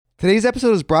Today's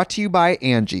episode is brought to you by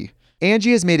Angie.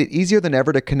 Angie has made it easier than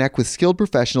ever to connect with skilled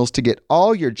professionals to get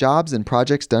all your jobs and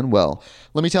projects done well.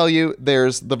 Let me tell you,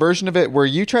 there's the version of it where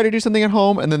you try to do something at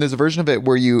home, and then there's a version of it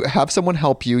where you have someone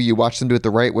help you, you watch them do it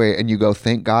the right way, and you go,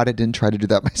 thank God I didn't try to do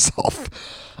that myself.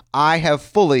 I have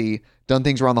fully done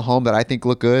things around the home that I think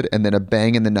look good, and then a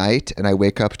bang in the night, and I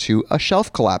wake up to a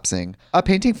shelf collapsing, a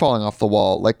painting falling off the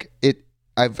wall.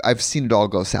 I've seen it all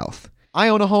go south. I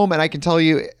own a home, and I can tell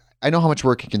you, I know how much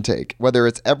work it can take. Whether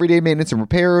it's everyday maintenance and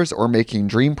repairs or making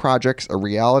dream projects a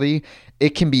reality,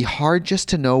 it can be hard just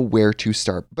to know where to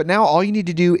start. But now all you need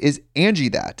to do is Angie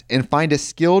that and find a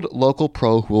skilled local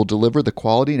pro who will deliver the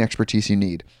quality and expertise you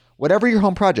need. Whatever your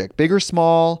home project, big or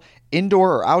small,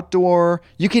 indoor or outdoor,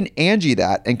 you can Angie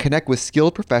that and connect with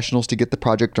skilled professionals to get the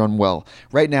project done well.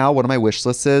 Right now, one of my wish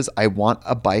lists is I want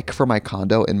a bike for my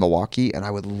condo in Milwaukee, and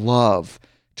I would love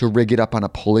to rig it up on a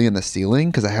pulley in the ceiling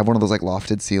because I have one of those like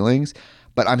lofted ceilings,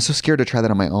 but I'm so scared to try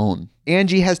that on my own.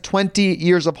 Angie has 20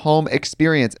 years of home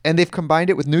experience, and they've combined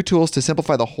it with new tools to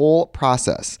simplify the whole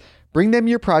process. Bring them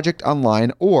your project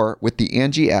online or with the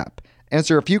Angie app.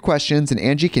 Answer a few questions and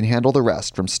Angie can handle the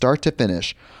rest from start to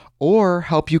finish, or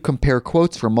help you compare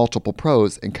quotes from multiple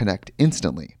pros and connect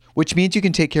instantly, which means you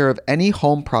can take care of any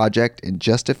home project in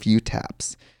just a few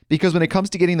taps. Because when it comes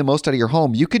to getting the most out of your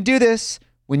home, you can do this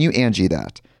when you Angie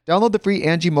that. Download the free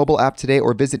Angie mobile app today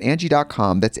or visit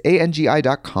Angie.com. That's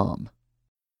ANGI.com.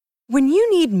 When you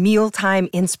need mealtime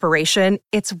inspiration,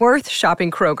 it's worth shopping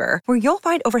Kroger, where you'll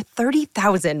find over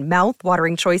 30,000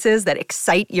 mouth-watering choices that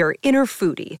excite your inner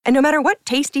foodie. And no matter what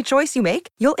tasty choice you make,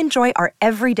 you'll enjoy our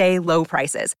everyday low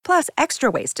prices, plus extra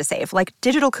ways to save, like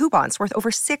digital coupons worth over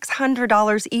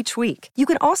 $600 each week. You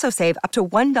can also save up to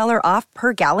 $1 off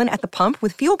per gallon at the pump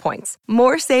with fuel points.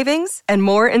 More savings and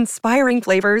more inspiring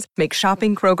flavors make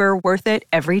shopping Kroger worth it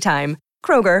every time.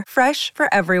 Kroger, fresh for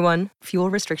everyone. Fuel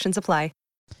restrictions apply.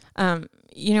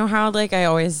 You know how like I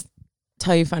always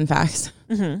tell you fun facts,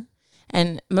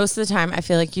 and most of the time I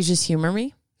feel like you just humor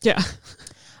me. Yeah.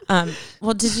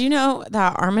 Well, did you know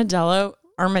that armadillo?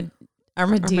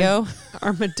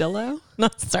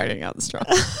 Not starting out strong.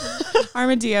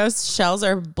 Armadillo's shells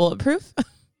are bulletproof.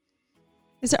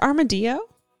 Is it armadillo?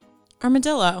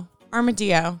 Armadillo.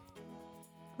 Armadillo.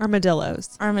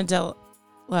 Armadillos. Armadillos.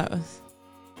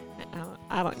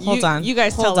 I don't. Hold on. You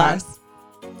guys Hold tell on. us.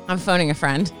 I'm phoning a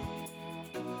friend.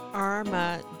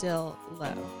 Armadillo.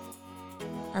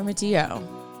 Armadillo.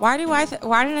 Why did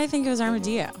I think it was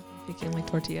armadillo? Speaking like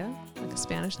tortilla, like a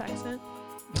Spanish accent.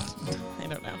 I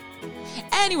don't know.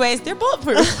 Anyways, they're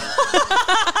bulletproof.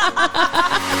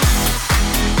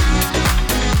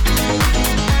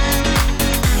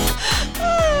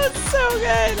 Oh, it's so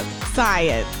good.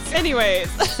 Science.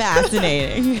 Anyways.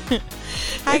 Fascinating.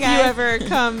 Hi, if guys. you ever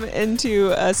come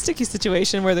into a sticky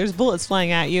situation where there's bullets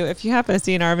flying at you, if you happen to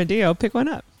see an armadillo, pick one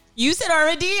up. You said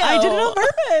armadillo. I did it on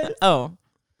purpose. Oh,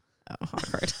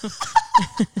 awkward.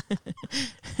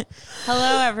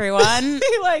 Hello, everyone.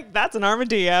 Like, that's an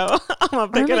armadillo. I'm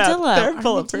going to pick it up. They're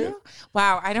bulletproof. Armadillo?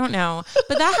 Wow, I don't know.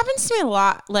 But that happens to me a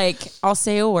lot. Like, I'll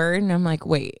say a word and I'm like,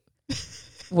 wait.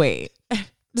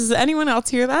 Does anyone else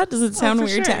hear that? Does it sound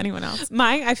weird to anyone else?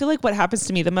 I feel like what happens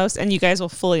to me the most, and you guys will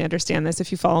fully understand this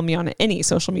if you follow me on any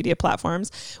social media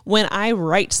platforms, when I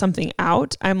write something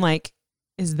out, I'm like,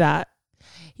 is that...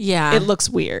 Yeah. It looks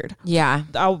weird. Yeah.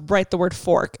 I'll write the word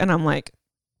fork and I'm like,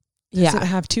 does it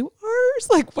have two R's?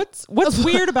 Like, what's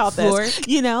weird about this?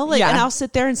 You know, like, and I'll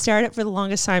sit there and stare at it for the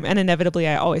longest time. And inevitably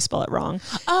I always spell it wrong.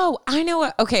 Oh, I know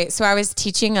what. Okay. So I was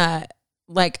teaching I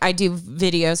do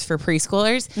videos for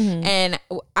preschoolers and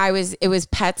it was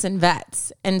pets and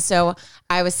vets. And so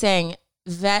I was saying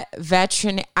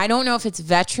veterinarian. I don't know if it's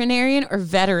veterinarian or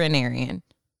veterinarian.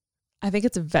 I think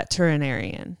it's a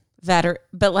veterinarian.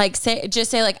 But like say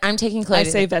like I'm taking Chloe.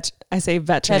 I say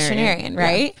veterinarian,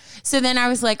 right? Yeah. So then I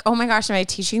was like, oh my gosh, am I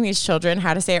teaching these children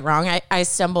how to say it wrong? I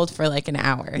stumbled for like an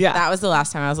hour. Yeah, that was the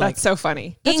last time I was like, that's so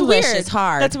funny. English weird. is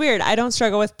hard. That's weird. I don't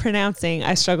struggle with pronouncing.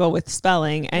 I struggle with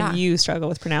spelling, and you struggle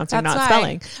with pronouncing, not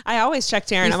spelling. I always check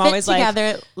Taryn. I'm always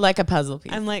together like a puzzle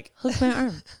piece. I'm like, hook my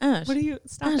arm. Ash, what are you?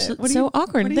 Stop Ash, it. What so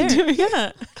awkward. What are you doing?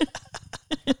 Yeah.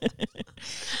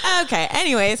 Okay.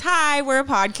 Anyways, hi, we're a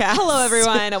podcast. Hello,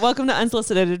 everyone. Welcome to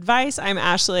Unsolicited Advice. I'm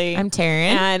Ashley. I'm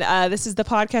Taryn. And this is the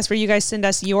podcast where you guys send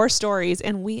us your stories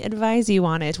and we advise you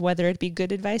on it, whether it be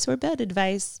good advice or bad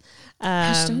advice.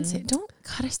 Ash, don't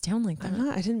cut us down like that.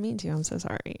 I didn't mean to. I'm so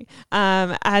sorry.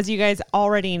 As you guys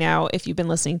already know, if you've been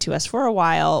listening to us for a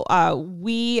while,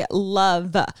 we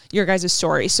love your guys'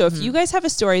 stories. So if you guys have a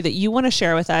story that you want to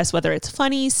share with us, whether it's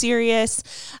funny, serious,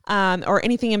 or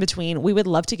anything in between, we would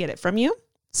love to get it from you.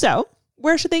 So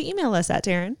where should they email us at,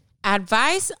 Taryn?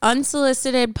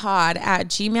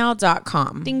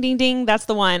 adviceunsolicitedpod@gmail.com. Ding, ding, ding. That's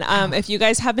the one. If you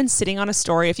guys have been sitting on a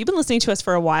story, if you've been listening to us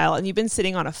for a while and you've been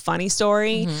sitting on a funny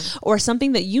story or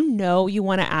something that you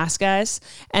want to ask us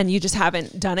and you just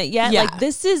haven't done it yet, like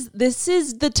this is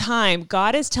the time.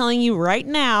 God is telling you right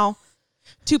now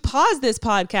to pause this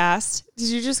podcast. Did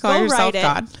you just call yourself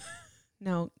God?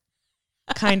 No,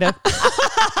 kind of.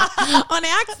 On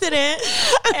accident.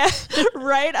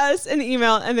 Write us an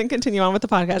email and then continue on with the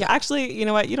podcast. Yeah. Actually, you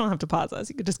know what? You don't have to pause us.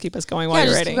 You could just keep us going while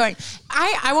you're writing.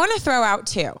 I want to throw out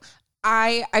too.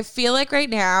 I feel like right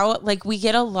now, like we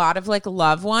get a lot of like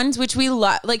loved ones, which we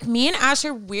love. Like me and Ash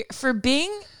are weird for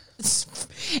being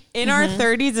in our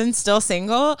 30s and still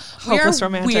single. Hopeless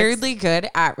romantics. Weirdly good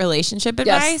at relationship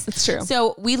advice. Yes, it's true.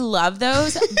 So we love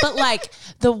those, but like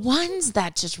the ones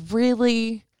that just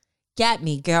really get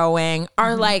me going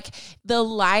are like the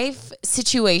life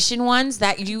situation ones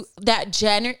that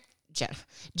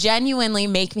genuinely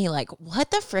make me like,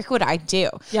 what the frick would I do?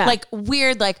 Yeah. Like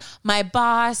weird, like my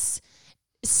boss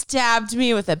stabbed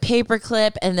me with a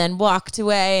paperclip and then walked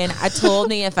away and I told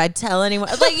me if I'd tell anyone,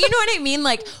 like, you know what I mean?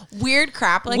 Like weird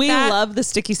crap like that. We love the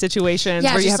sticky situations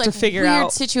where you have to figure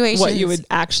out what you would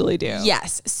actually do.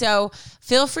 Yes. So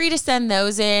feel free to send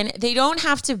those in. They don't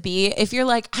have to be, if you're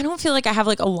like, I don't feel like I have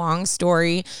like a long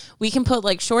story. We can put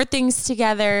like short things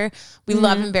together. We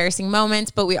love embarrassing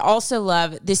moments, but we also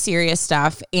love the serious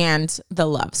stuff and the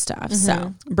love stuff.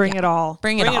 So bring it all.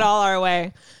 Bring it all our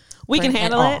way. We can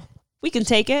handle it. We can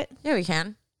take it. Yeah, we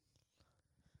can.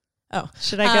 Oh,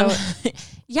 should I go?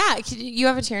 Yeah, you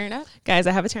have a tearing it up, guys.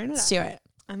 I have a tearing it up. Let's do it.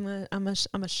 I'm a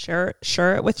share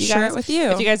it with you guys. Share it with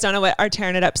you. If you guys don't know what our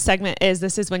tearing it up segment is,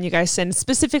 this is when you guys send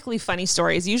specifically funny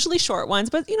stories, usually short ones,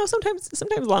 but you know sometimes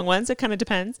long ones. It kind of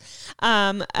depends.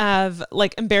 Of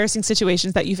like embarrassing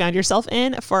situations that you found yourself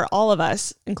in for all of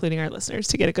us, including our listeners,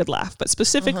 to get a good laugh, but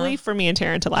specifically for me and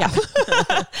Taryn to laugh.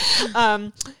 Yeah.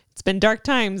 It's been dark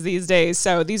times these days,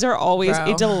 so these are always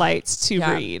a delight to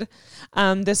read.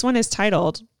 This one is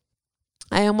titled,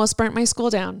 I Almost Burnt My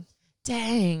School Down.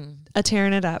 Dang. A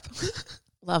tearing it up.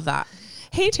 Love that.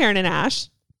 Hey, Taryn and Ash.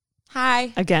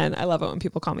 Hi. Again, I love it when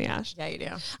people call me Ash. Yeah, you do.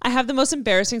 I have the most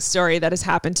embarrassing story that has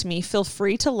happened to me. Feel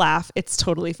free to laugh. It's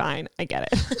totally fine. I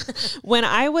get it. When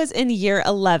I was in year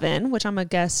 11, which I'm a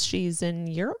guess she's in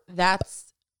Europe.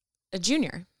 That's a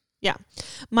junior. Yeah.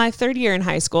 My third year in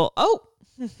high school. Oh,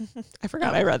 I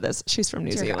forgot I read this. She's from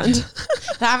New Zealand.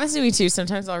 That happens to me too.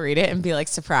 Sometimes I'll read it and be like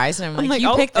surprised. And I'm like,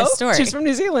 you picked this story. She's from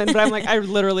New Zealand. But I'm like, I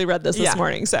literally read this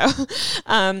morning. So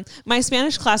my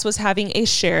Spanish class was having a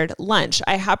shared lunch.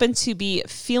 I happened to be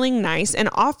feeling nice and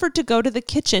offered to go to the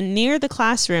kitchen near the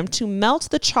classroom to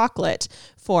melt the chocolate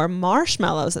for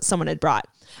marshmallows that someone had brought.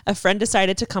 A friend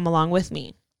decided to come along with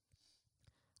me.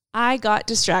 I got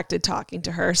distracted talking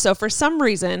to her. So for some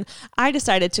reason, I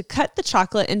decided to cut the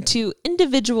chocolate into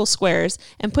individual squares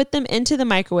and put them into the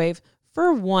microwave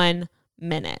for 1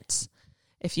 minute.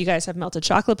 If you guys have melted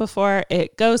chocolate before,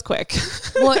 it goes quick.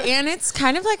 Well, and it's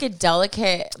kind of like a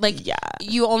delicate,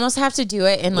 you almost have to do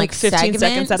it in like 15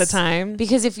 seconds at a time.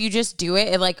 Because if you just do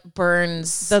it, it like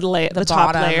burns the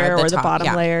top layer or the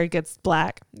bottom layer gets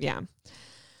black. Yeah.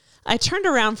 I turned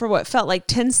around for what felt like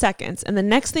 10 seconds, and the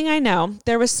next thing I know,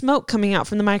 there was smoke coming out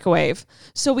from the microwave.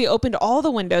 So we opened all the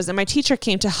windows, and my teacher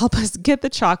came to help us get the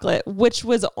chocolate, which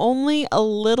was only a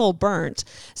little burnt.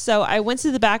 So I went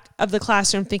to the back of the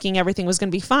classroom thinking everything was going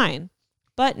to be fine.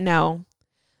 But no,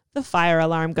 the fire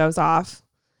alarm goes off,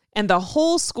 and the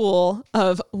whole school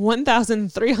of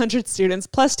 1,300 students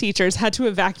plus teachers had to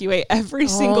evacuate every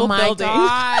single building. Oh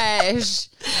my gosh.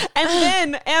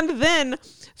 And then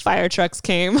fire trucks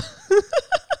came.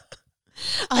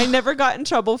 I never got in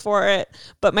trouble for it,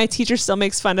 but my teacher still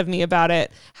makes fun of me about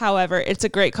it. However, it's a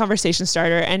great conversation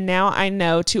starter, and now I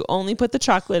know to only put the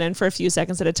chocolate in for a few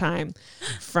seconds at a time.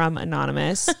 From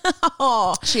Anonymous.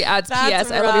 Oh, she adds,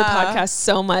 P.S. I love your podcast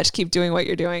so much. Keep doing what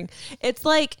you're doing. It's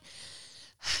like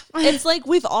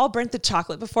we've all burnt the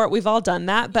chocolate before. We've all done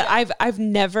that, but I've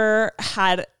never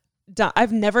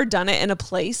done it in a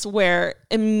place where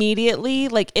immediately,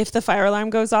 like if the fire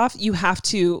alarm goes off, you have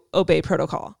to obey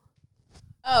protocol.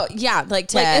 Oh yeah.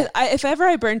 If ever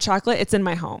I burn chocolate, it's in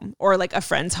my home or like a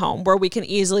friend's home where we can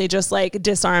easily just like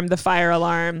disarm the fire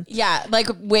alarm. Yeah. Like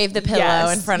wave the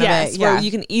pillow in front of it. Yeah. Where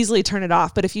you can easily turn it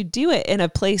off. But if you do it in a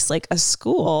place like a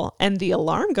school and the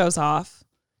alarm goes off,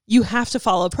 you have to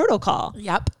follow protocol.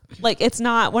 Yep. Like it's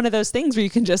not one of those things where you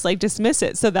can just like dismiss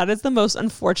it. So that is the most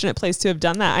unfortunate place to have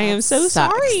done that. I am so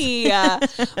sorry.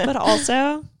 But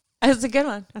also, it's a good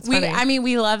one. That's funny.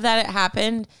 We love that it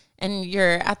happened and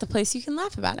you're at the place you can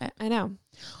laugh about it. I know.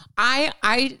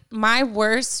 My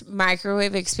worst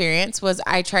microwave experience was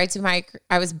I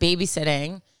was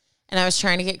babysitting and I was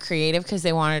trying to get creative because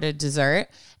they wanted a dessert,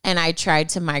 and I tried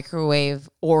to microwave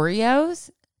Oreos.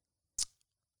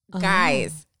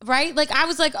 Guys, right? Like I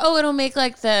was like, oh, it'll make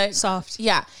like the soft.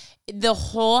 Yeah. The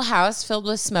whole house filled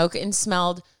with smoke and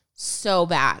smelled so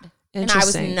bad. And I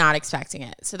was not expecting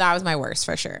it. So that was my worst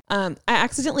for sure. I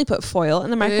accidentally put foil in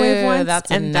the microwave once.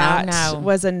 That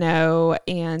was a no.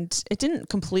 And it didn't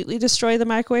completely destroy the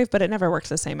microwave, but it never worked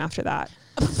the same after that.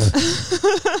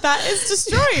 That is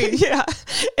destroying. Yeah.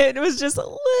 It was just a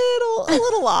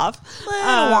little off.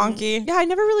 Wonky. Yeah, I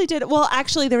never really did. Well,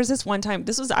 actually, there was this one time,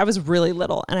 I was really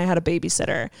little and I had a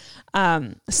babysitter.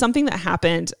 Something that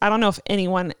happened, I don't know if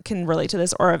anyone can relate to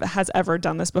this or has ever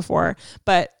done this before,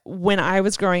 but when I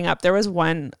was growing up, there was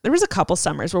a couple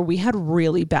summers where we had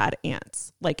really bad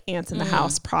ants, like ants in the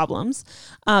house problems.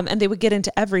 And they would get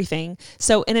into everything.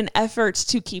 So in an effort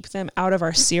to keep them out of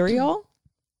our cereal,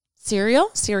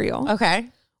 Okay.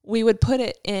 we would put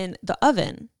it in the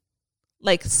oven,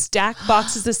 like stack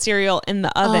boxes of cereal in the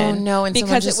oven. Oh no! And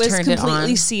because it was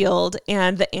completely it sealed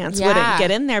and the ants wouldn't get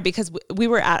in there because we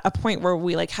were at a point where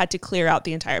we like had to clear out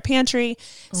the entire pantry.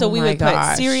 So we would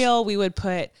put cereal, we would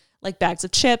put like bags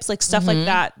of chips, like stuff like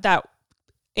that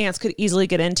ants could easily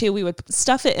get into. We would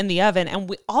stuff it in the oven,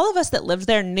 and all of us that lived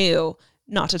there knew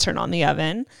not to turn on the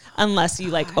oven unless you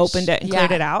like opened it and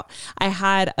cleared it out. I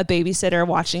had a babysitter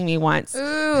watching me once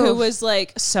who was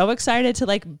like so excited to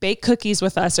like bake cookies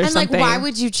with us or something. Like, why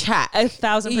would you check?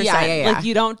 1,000%. Yeah. Like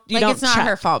you don't it's not check.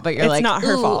 her fault, but it's not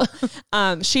her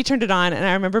fault. She turned it on, and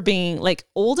I remember being like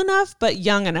old enough but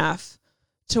young enough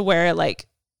to where like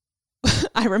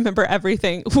I remember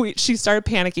everything. She started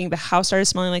panicking. The house started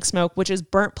smelling like smoke, which is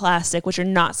burnt plastic, which you're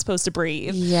not supposed to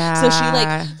breathe. Yeah. So she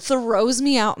like throws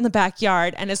me out in the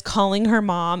backyard and is calling her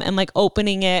mom and like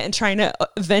opening it and trying to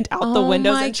vent out the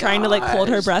windows and trying to like hold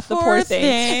her breath. The poor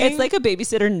thing. It's like a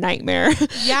babysitter nightmare.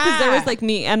 Yeah. Because there was like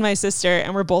me and my sister,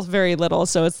 and we're both very little.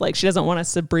 So it's like she doesn't want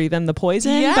us to breathe in the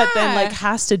poison, but then like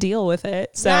has to deal with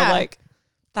it. So like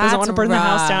doesn't want to burn the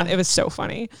house down. It was so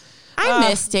funny. I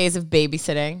miss days of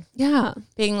babysitting. Yeah.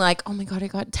 Being like, oh my God, I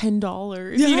got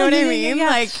 $10. You know what I mean? Yeah.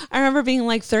 Like, I remember being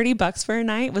like $30 for a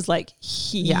night was like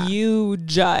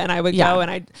huge. And I would go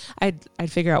and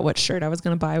I'd figure out what shirt I was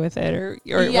going to buy with it or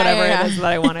whatever it is that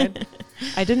I wanted.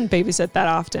 I didn't babysit that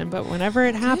often, but whenever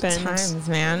it happened. Good times,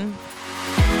 man.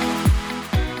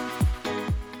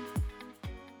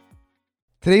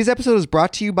 Today's episode is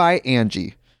brought to you by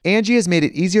Angie. Angie has made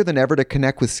it easier than ever to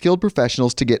connect with skilled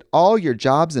professionals to get all your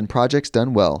jobs and projects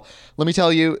done well. Let me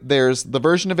tell you, there's the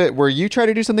version of it where you try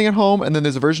to do something at home, and then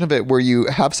there's a version of it where you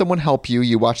have someone help you,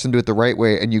 you watch them do it the right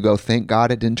way, and you go, thank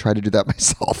God I didn't try to do that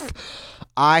myself.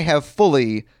 I have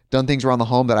fully done things around the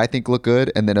home that I think look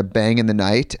good, and then a bang in the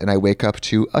night, and I wake up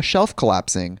to a shelf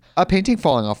collapsing, a painting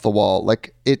falling off the wall.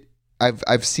 Like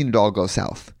I've seen it all go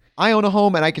south. I own a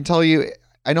home, and I can tell you,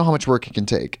 I know how much work it can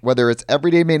take. Whether it's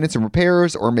everyday maintenance and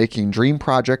repairs or making dream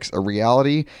projects a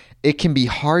reality, it can be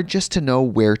hard just to know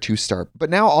where to start.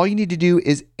 But now all you need to do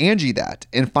is Angie that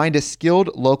and find a skilled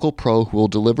local pro who will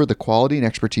deliver the quality and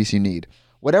expertise you need.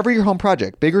 Whatever your home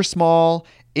project, big or small,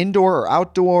 indoor or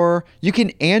outdoor, you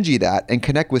can Angie that and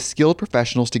connect with skilled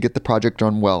professionals to get the project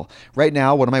done well. Right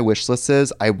now, one of my wish lists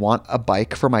is I want a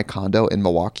bike for my condo in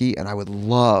Milwaukee, and I would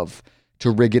love to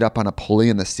rig it up on a pulley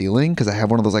in the ceiling because I have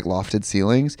one of those like lofted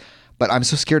ceilings, but I'm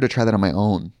so scared to try that on my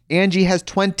own. Angie has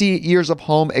 20 years of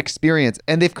home experience,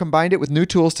 and they've combined it with new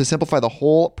tools to simplify the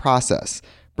whole process.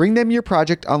 Bring them your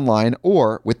project online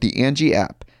or with the Angie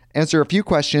app. Answer a few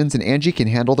questions and Angie can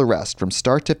handle the rest from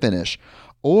start to finish,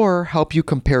 or help you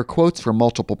compare quotes from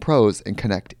multiple pros and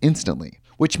connect instantly,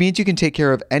 which means you can take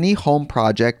care of any home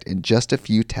project in just a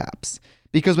few taps.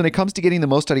 Because when it comes to getting the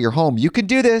most out of your home, you can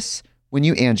do this when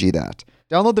you Angie that.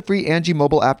 Download the free Angie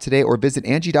mobile app today or visit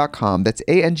Angie.com. That's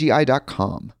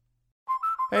ANGI.com.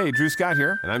 Hey, Drew Scott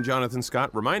here, and I'm Jonathan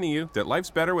Scott, reminding you that life's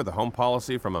better with a home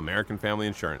policy from American Family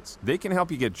Insurance. They can help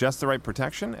you get just the right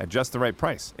protection at just the right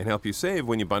price and help you save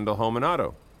when you bundle home and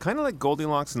auto. Kind of like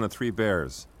Goldilocks and the Three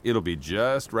Bears. It'll be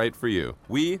just right for you.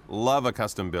 We love a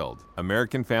custom build.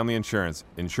 American Family Insurance.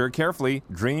 Insure carefully,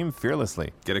 dream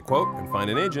fearlessly. Get a quote and find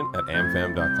an agent at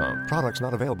amfam.com. Products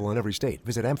not available in every state.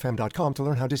 Visit amfam.com to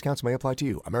learn how discounts may apply to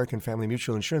you. American Family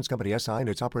Mutual Insurance Company, SI, and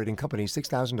its operating company,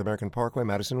 6000 American Parkway,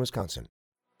 Madison, Wisconsin.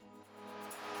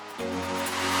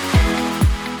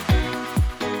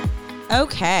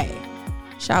 Okay.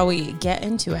 Shall we get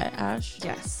into it, Ash?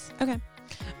 Yes. Okay.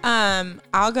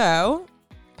 I'll go.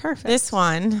 Perfect. This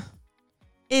one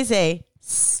is a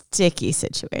sticky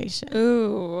situation.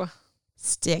 Ooh.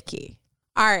 Sticky.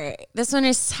 All right. This one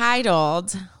is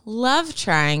titled Love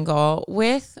Triangle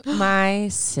with My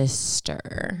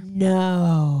Sister.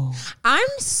 No. I'm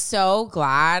so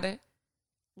glad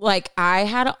like I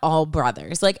had all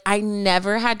brothers. Like I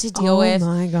never had to deal with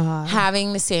my God.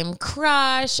 having the same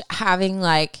crush, having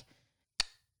like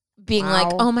being Wow.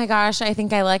 like, oh my gosh, I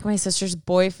think I like my sister's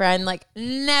boyfriend. Like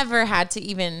never had to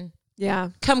even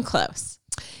come close.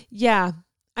 Yeah.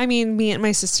 I mean, me and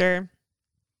my sister,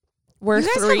 we're You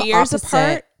guys 3 have years opposite-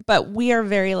 apart, but we are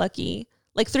very lucky.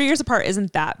 Like 3 years apart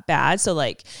isn't that bad. So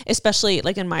like, especially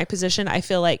like in my position, I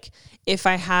feel like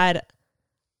I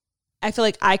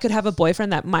could have a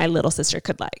boyfriend that my little sister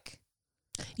could like.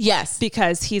 Yes.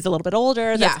 Because he's a little bit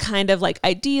older. That's kind of like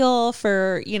ideal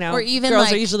for, you know, Or even girls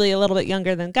like- are usually a little bit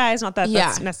younger than guys. Not that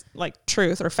Yeah. that's like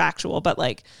truth or factual, but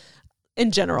like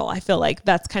in general, I feel like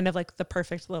that's kind of like the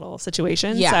perfect little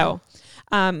situation. Yeah.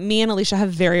 So me and Alicia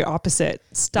have very opposite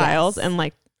styles and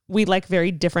like we like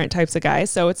very different types of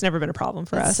guys. So it's never been a problem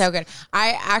for us. So good.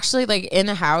 I actually like in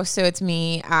the house. So it's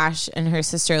me, Ash, and her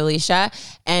sister Alicia,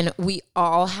 and we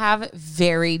all have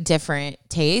very different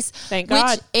tastes. Thank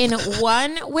God. Which in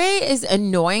one way is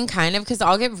annoying, kind of, because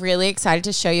I'll get really excited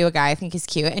to show you a guy I think is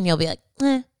cute, and you'll be like,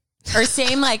 eh. Or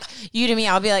same like you to me.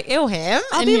 I'll be like, ew, him.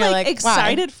 I'll and be you're like why?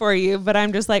 excited for you, but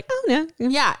I'm just like, oh no.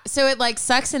 Yeah. So it like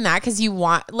sucks in that because you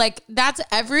want like that's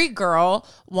every girl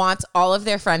wants all of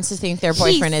their friends to think their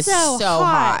boyfriend is so so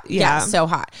hot. hot. Yeah. So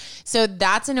hot. So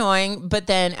that's annoying. But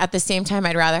then at the same time,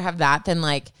 I'd rather have that than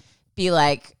like be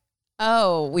like,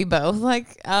 oh, we both like,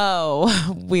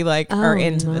 we like are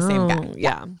into the same guy.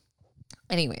 Yeah.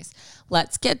 Anyways,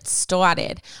 let's get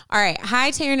started. All right.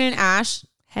 Hi, Taryn and Ash.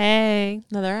 Hey.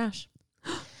 Another Ash.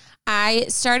 I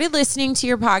started listening to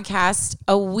your podcast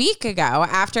a week ago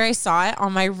after I saw it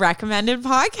on my recommended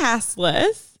podcast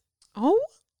list. Oh,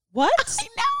 what? I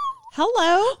know.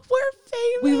 Hello. We're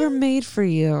famous. We were made for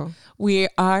you. We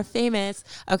are famous.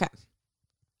 Okay.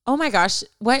 Oh my gosh.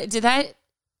 What did that?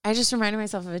 I just reminded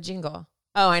myself of a jingle.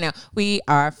 Oh, I know. We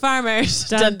are farmers.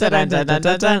 Dun, dun, dun, dun, dun,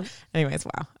 dun, dun. Anyways,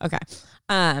 wow. Okay.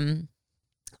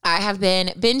 I have been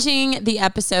binging the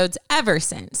episodes ever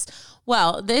since.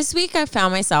 Well, this week I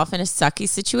found myself in a sucky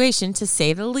situation, to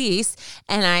say the least,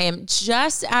 and I am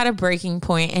just at a breaking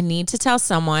point and need to tell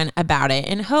someone about it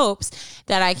in hopes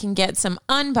that I can get some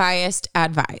unbiased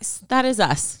advice. That is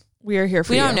us. We are here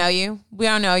for We you. don't know you. We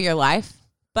don't know your life,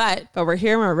 but But we're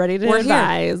here and we're ready to we're here.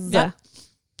 advise. Yep.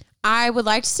 I would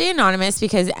like to stay anonymous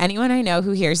because anyone I know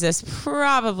who hears this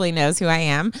probably knows who I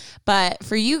am. But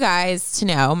for you guys to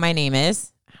know, my name is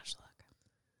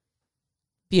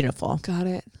Beautiful. Got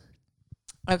it.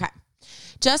 Okay.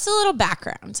 Just a little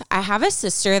background. I have a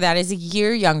sister that is a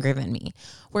year younger than me.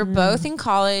 We're both in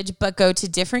college, but go to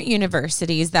different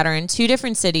universities that are in two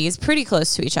different cities pretty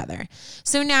close to each other.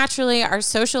 So naturally, our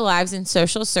social lives and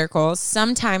social circles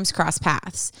sometimes cross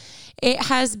paths. It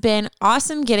has been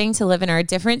awesome getting to live in our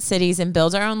different cities and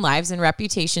build our own lives and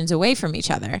reputations away from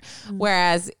each other.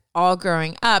 Whereas all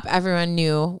growing up, everyone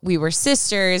knew we were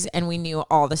sisters and we knew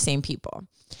all the same people.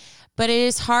 But it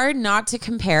is hard not to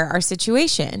compare our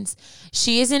situations.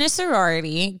 She is in a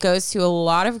sorority, goes to a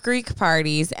lot of Greek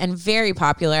parties, and very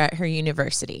popular at her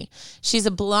university. She's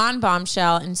a blonde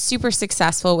bombshell and super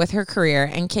successful with her career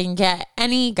and can get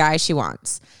any guy she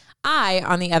wants. I,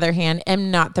 on the other hand,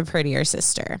 am not the prettier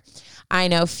sister. I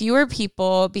know fewer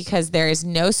people because there is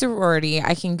no sorority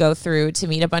I can go through to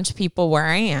meet a bunch of people where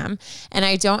I am, and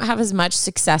I don't have as much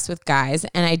success with guys,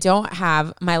 and I don't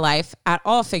have my life at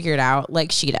all figured out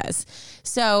like she does.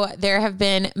 So there have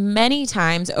been many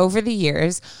times over the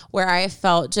years where I have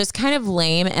felt just kind of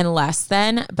lame and less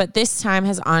than, but this time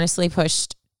has honestly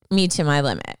pushed me to my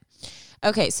limit.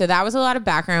 Okay, so that was a lot of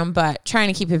background, but trying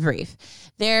to keep it brief.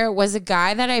 There was a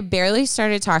guy that I barely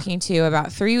started talking to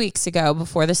about 3 weeks ago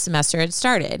before the semester had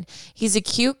started. He's a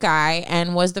cute guy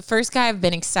and was the first guy I've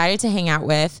been excited to hang out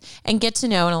with and get to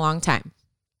know in a long time.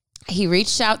 He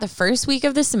reached out the first week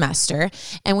of the semester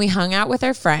and we hung out with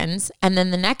our friends. And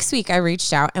then the next week I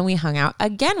reached out and we hung out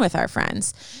again with our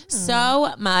friends.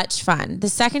 So much fun. The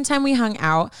second time we hung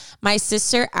out, my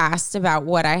sister asked about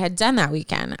what I had done that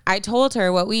weekend. I told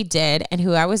her what we did and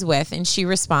who I was with, and she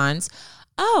responds,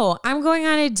 "Oh, I'm going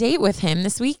on a date with him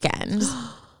this weekend." Yeah.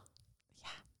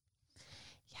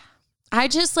 I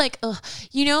just like,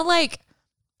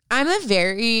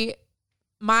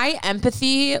 my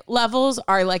empathy levels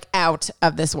are like out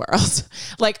of this world.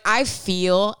 Like I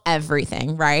feel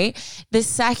everything, right? The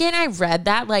second I read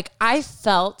that, like I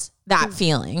felt that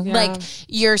feeling. Yeah. Like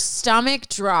your stomach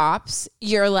drops,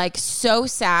 you're like so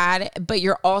sad, but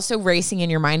you're also racing in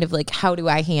your mind of like, how do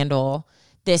I handle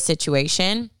this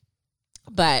situation?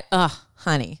 But,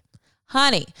 honey,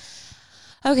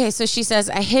 Okay, so she says,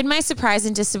 I hid my surprise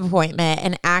and disappointment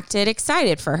and acted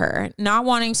excited for her, not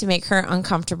wanting to make her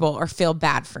uncomfortable or feel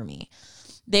bad for me.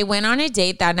 They went on a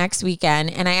date that next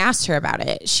weekend and I asked her about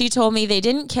it. She told me they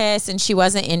didn't kiss and she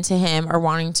wasn't into him or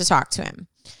wanting to talk to him.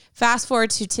 Fast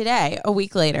forward to today, a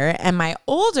week later, and my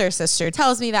older sister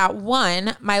tells me that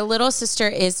 1, my little sister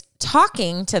is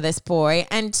talking to this boy,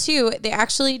 and 2, they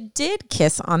actually did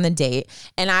kiss on the date.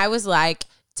 And I was like,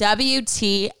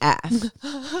 WTF.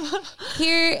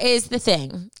 Here is the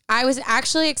thing. I was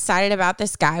actually excited about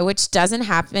this guy, which doesn't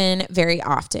happen very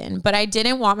often, but I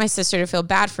didn't want my sister to feel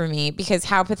bad for me because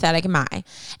how pathetic am I?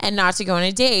 And not to go on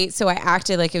a date, so I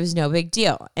acted like it was no big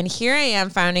deal. And here I am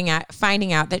finding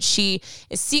out that she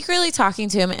is secretly talking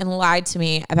to him and lied to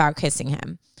me about kissing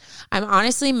him. I'm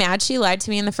honestly mad she lied to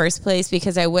me in the first place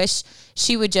because I wish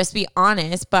she would just be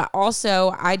honest, but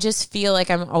also I just feel like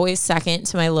I'm always second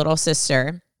to my little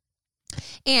sister.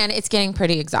 And it's getting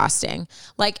pretty exhausting.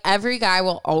 Like every guy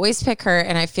will always pick her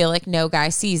and I feel like no guy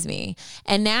sees me.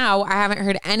 And now I haven't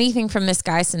heard anything from this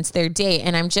guy since their date.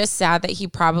 And I'm just sad that he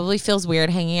probably feels weird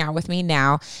hanging out with me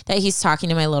now that he's talking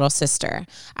to my little sister.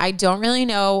 I don't really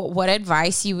know what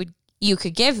advice you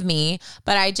could give me,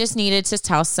 but I just needed to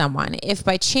tell someone. If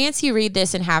by chance you read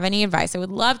this and have any advice, I would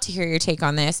love to hear your take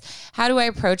on this. How do I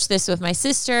approach this with my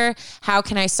sister? How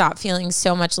can I stop feeling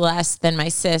so much less than my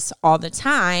sis all the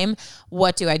time?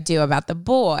 What do I do about the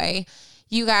boy?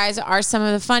 You guys are some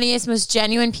of the funniest, most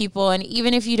genuine people. And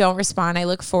even if you don't respond, I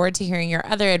look forward to hearing your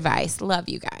other advice. Love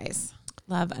you guys.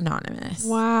 Love, Anonymous.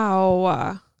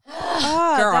 Wow.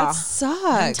 Girl, that sucks.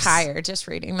 I'm tired just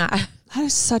reading that. That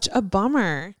is such a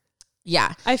bummer.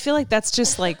 Yeah. I feel like that's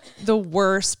just like the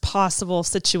worst possible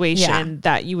situation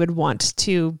that you would want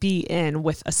to be in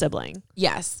with a sibling.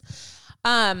 Yes.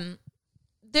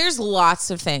 There's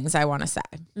lots of things I want to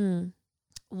say.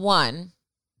 One,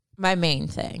 my main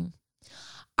thing.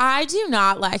 I do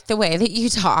not like the way that you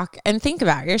talk and think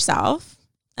about yourself,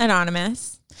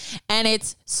 Anonymous. And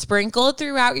it's sprinkled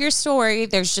throughout your story.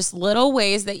 There's just little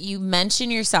ways that you mention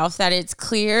yourself that it's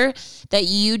clear that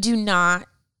you do not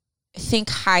think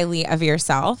highly of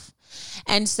yourself.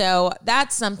 And so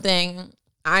that's something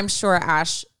I'm sure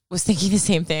Ash was thinking the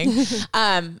same thing.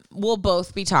 We'll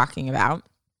both be talking about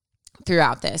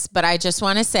throughout this, but I just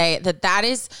want to say that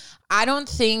is, I don't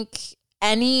think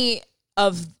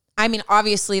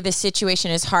obviously the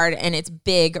situation is hard and it's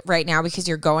big right now because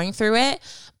you're going through it,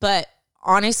 but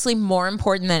honestly, more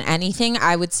important than anything,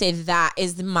 I would say that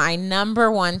is my number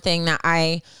one thing that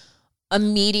I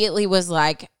immediately was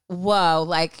like, whoa,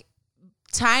 like,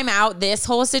 time out this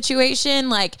whole situation.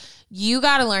 Like, you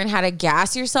got to learn how to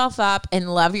gas yourself up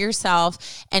and love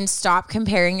yourself and stop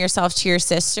comparing yourself to your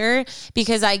sister,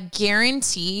 because I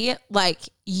guarantee, like,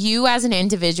 you as an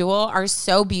individual are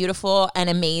so beautiful and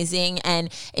amazing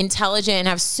and intelligent and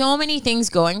have so many things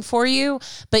going for you,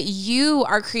 but you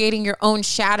are creating your own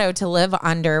shadow to live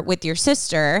under with your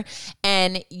sister,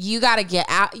 and you got to get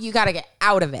out. You got to get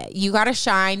out of it. You got to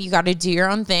shine. You got to do your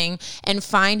own thing and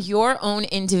find your own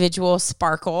individual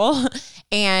sparkle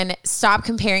and stop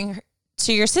comparing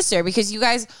to your sister, because you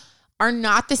guys are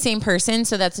not the same person.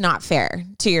 So that's not fair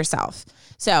to yourself.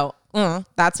 So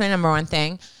that's my number one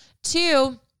thing.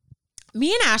 2,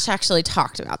 me and Ash actually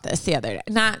talked about this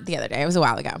not the other day, it was a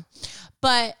while ago.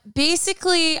 But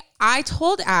basically, I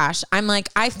told Ash, I'm like,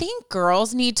 I think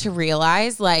girls need to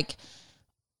realize, like,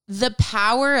 the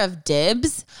power of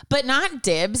dibs, but not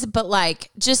dibs, but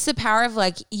like just the power of,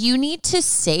 like, you need to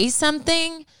say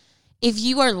something if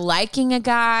you are liking a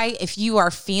guy, if you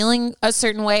are feeling a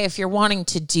certain way, if you're wanting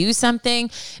to do something,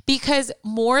 because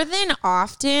more than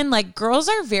often, like, girls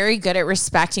are very good at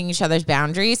respecting each other's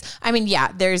boundaries. I mean,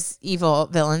 yeah, there's evil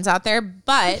villains out there,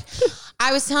 but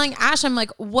I was telling Ash, I'm like,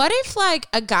 what if, like,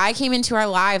 a guy came into our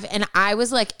life and I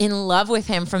was, like, in love with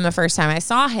him from the first time I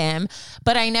saw him,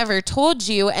 but I never told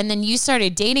you, and then you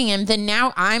started dating him, then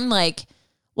now I'm like,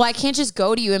 well, I can't just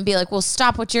go to you and be like, well,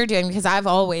 stop what you're doing because I've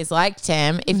always liked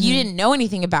him. If you didn't know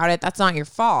anything about it, that's not your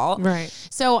fault. Right.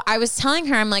 So I was telling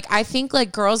her, I'm like, I think,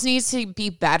 like, girls need to be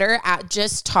better at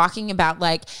just talking about,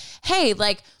 like, hey,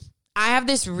 like, I have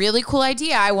this really cool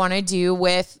idea I want to do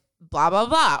with blah, blah,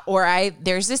 blah. Or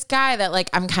there's this guy that, like,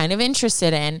 I'm kind of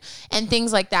interested in, and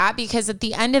things like that. Because at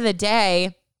the end of the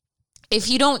day, if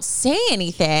you don't say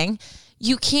anything,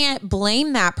 you can't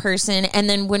blame that person. And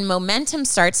then when momentum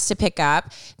starts to pick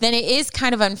up, then it is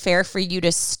kind of unfair for you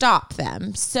to stop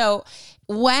them. So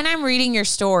when I'm reading your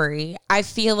story, I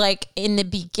feel like in the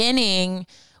beginning,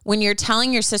 when you're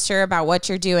telling your sister about what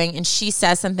you're doing and she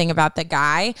says something about the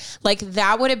guy, like,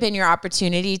 that would have been your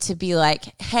opportunity to be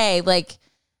like, hey, like,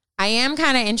 I am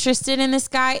kind of interested in this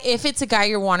guy, if it's a guy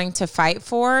you're wanting to fight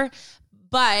for,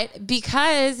 But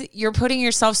because you're putting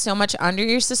yourself so much under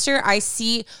your sister, I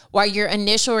see why your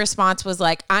initial response was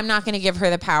like, I'm not going to give her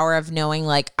the power of knowing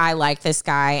like I like this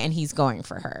guy and he's going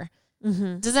for her.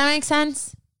 Mm-hmm. Does that make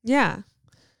sense? Yeah.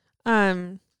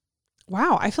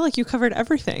 Wow. I feel like you covered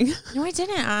everything. No, I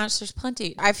didn't, Ash. There's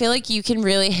plenty. I feel like you can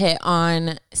really hit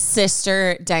on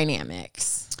sister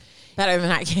dynamics better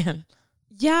than I can.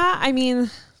 Yeah. I mean,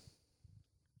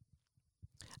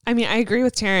 I agree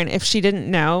with Taryn. If she didn't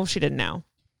know, she didn't know.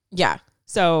 Yeah.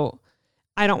 So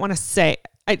I don't want to say,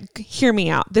 hear me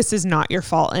out. This is not your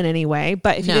fault in any way,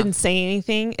 but if you didn't say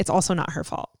anything, it's also not her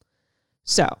fault.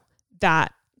 So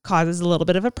that causes a little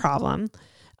bit of a problem.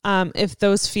 If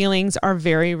those feelings are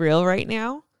very real right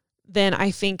now, then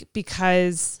I think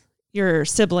because you're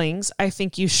siblings, I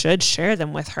think you should share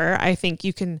them with her. I think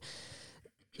you can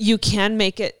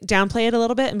make it, downplay it a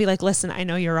little bit and be like, listen, I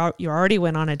know you already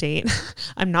went on a date.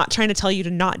 I'm not trying to tell you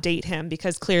to not date him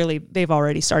because clearly they've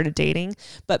already started dating,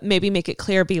 but maybe make it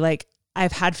clear, be like,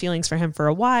 I've had feelings for him for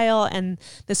a while and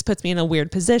this puts me in a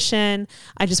weird position.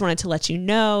 I just wanted to let you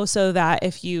know so that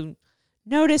if you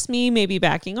notice me maybe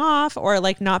backing off or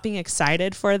like not being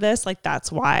excited for this, like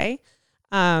that's why.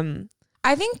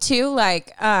 I think too,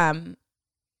 like,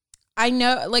 I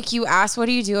know, like you asked, what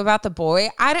do you do about the boy?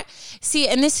 I don't see,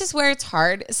 and this is where it's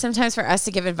hard sometimes for us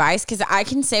to give advice because I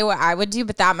can say what I would do,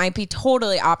 but that might be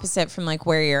totally opposite from like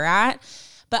where you're at.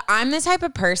 But I'm the type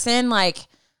of person, like,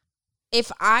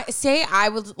 if I say I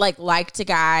would liked a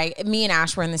guy, me and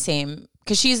Ash were in the same,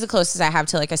 because she's the closest I have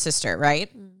to like a sister, right?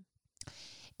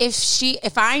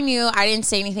 If I knew, I didn't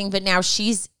say anything, but now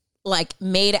she's like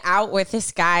made out with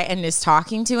this guy and is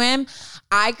talking to him,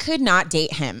 I could not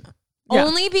date him. Yeah.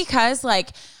 Only because like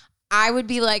I would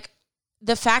be like,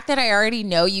 the fact that I already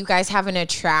know you guys have an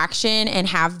attraction and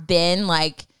have been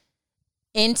like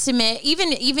intimate,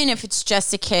 even if it's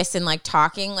just a kiss and like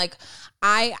talking, like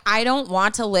I don't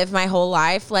want to live my whole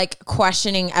life like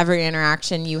questioning every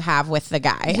interaction you have with the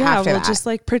guy. Yeah, after that. Just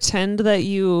like pretend that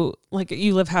you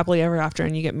live happily ever after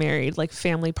and you get married, like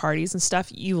family parties and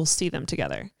stuff, you will see them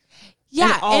together.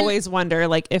 Yeah. And always wonder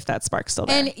like if that spark's still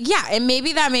there. And yeah, and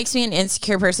maybe that makes me an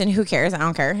insecure person. Who cares? I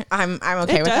don't care. I'm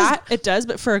okay with that. It does,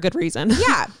 but for a good reason.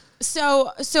 Yeah.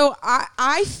 So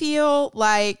I feel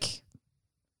like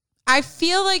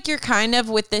you're kind of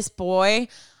with this boy.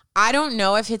 I don't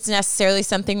know if it's necessarily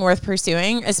something worth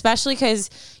pursuing, especially because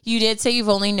you did say you've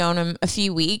only known him a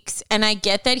few weeks. And I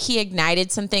get that he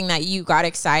ignited something that you got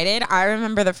excited. I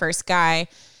remember the first guy,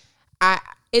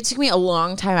 it took me a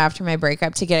long time after my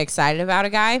breakup to get excited about a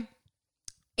guy.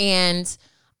 And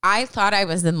I thought I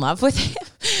was in love with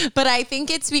him. But I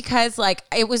think it's because like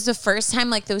it was the first time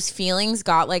like those feelings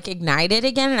got like ignited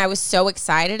again. And I was so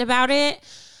excited about it.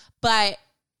 But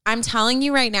I'm telling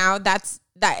you right now, that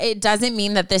it doesn't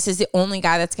mean that this is the only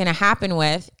guy that's going to happen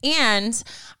with. And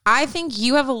I think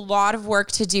you have a lot of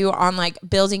work to do on like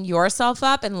building yourself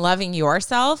up and loving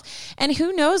yourself. And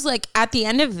who knows, like at the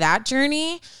end of that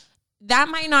journey, that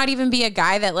might not even be a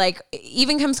guy that like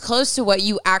even comes close to what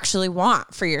you actually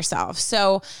want for yourself.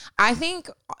 So I think,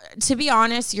 to be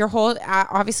honest, your whole,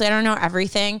 obviously I don't know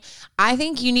everything. I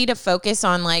think you need to focus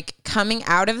on like coming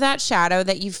out of that shadow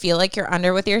that you feel like you're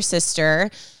under with your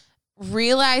sister,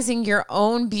 realizing your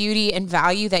own beauty and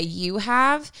value that you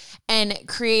have and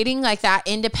creating like that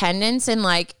independence and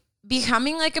like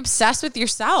becoming like obsessed with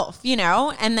yourself, you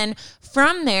know? And then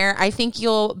from there, I think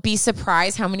you'll be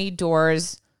surprised how many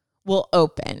doors will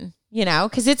open, you know?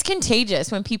 Because it's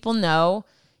contagious when people know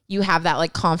you have that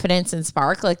like confidence and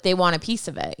spark, like they want a piece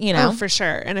of it, you know? Oh, for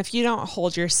sure. And if you don't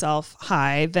hold yourself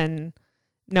high, then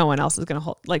no one else is going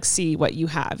to see what you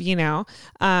have, you know?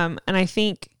 And I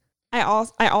think I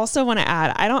also want to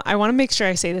add, I want to make sure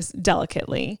I say this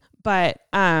delicately, but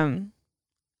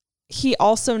he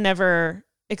also never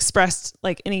expressed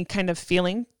like any kind of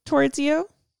feeling towards you,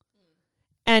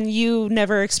 and you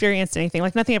never experienced anything,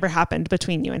 like nothing ever happened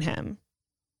between you and him.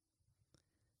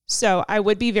 So I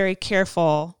would be very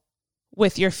careful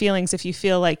with your feelings if you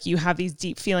feel like you have these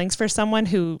deep feelings for someone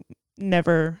who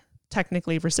never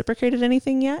technically reciprocated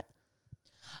anything yet.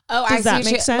 Oh, does that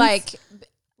make sense?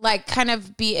 Like kind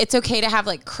of it's okay to have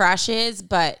like crushes,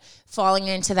 but falling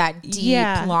into that deep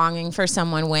longing for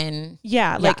someone when.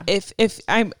 Yeah. Like if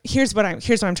here's what I'm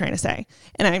trying to say,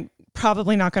 and I'm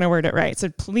probably not going to word it right. So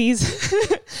please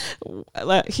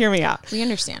hear me out. We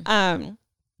understand.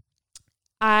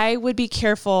 I would be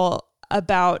careful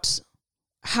about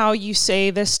how you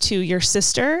say this to your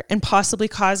sister and possibly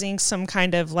causing some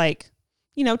kind of like,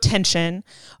 you know, tension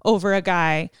over a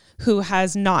guy who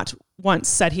has not once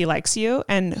said he likes you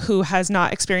and who has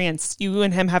not experienced, you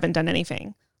and him haven't done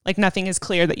anything. Like nothing is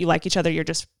clear that you like each other. You're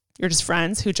just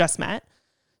friends who just met.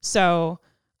 So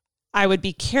I would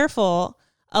be careful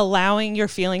allowing your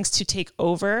feelings to take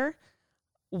over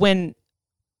when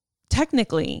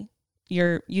technically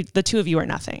the two of you are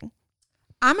nothing.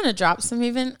 I'm going to drop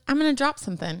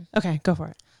something. Okay, go for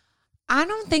it. I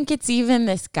don't think it's even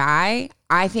this guy.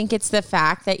 I think it's the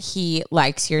fact that he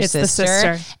likes your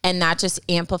sister. And that just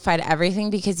amplified everything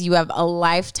because you have a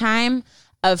lifetime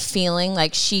of feeling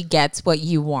like she gets what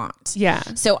you want. Yeah.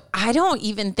 So I don't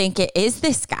even think it is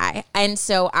this guy. And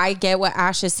so I get what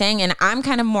Ash is saying. And I'm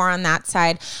kind of more on that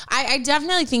side. I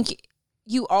definitely think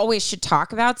you always should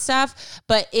talk about stuff.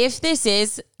 But if this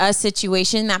is a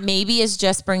situation that maybe is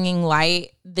just bringing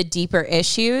light the deeper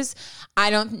issues, I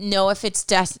don't know if it's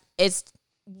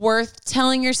worth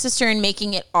telling your sister and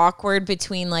making it awkward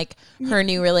between like her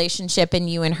new relationship and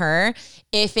you and her.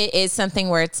 If it is something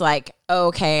where it's like,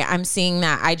 okay, I'm seeing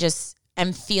that I just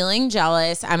am feeling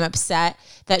jealous. I'm upset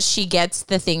that she gets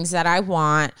the things that I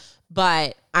want,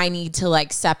 but I need to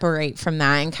like separate from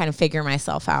that and kind of figure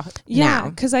myself out. Yeah.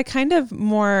 Cause I kind of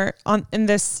more in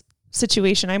this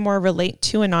situation, I more relate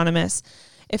to Anonymous.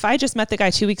 If I just met the guy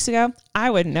 2 weeks ago, I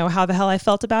wouldn't know how the hell I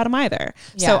felt about him either.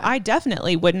 Yeah. So I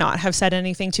definitely would not have said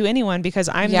anything to anyone because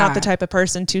I'm not the type of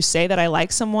person to say that I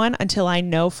like someone until I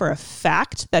know for a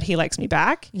fact that he likes me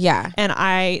back. Yeah. And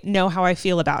I know how I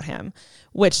feel about him,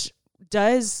 which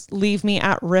does leave me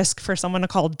at risk for someone to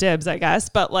call dibs, I guess.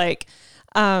 But like,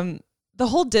 the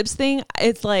whole dibs thing,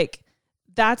 it's like,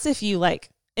 that's if you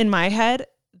like, in my head,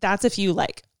 that's if you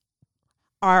like,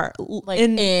 are like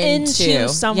into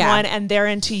someone and they're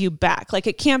into you back. Like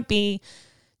you can't be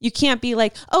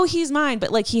like, oh, he's mine,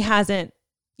 but like you haven't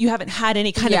had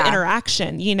any kind of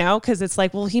interaction, you know? Cause it's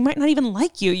like, well, he might not even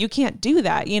like you. You can't do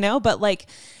that, you know? But like,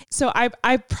 so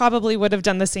I probably would have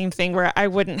done the same thing where I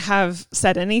wouldn't have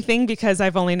said anything because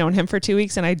I've only known him for 2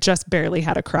 weeks and I just barely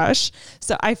had a crush.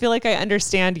 So I feel like I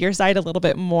understand your side a little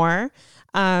bit more.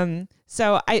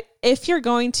 So if you're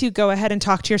going to go ahead and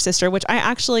talk to your sister, which I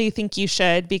actually think you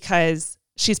should, because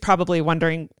she's probably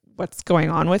wondering what's going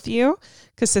on with you,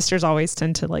 because sisters always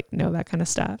tend to like know that kind of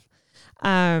stuff.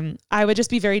 I would just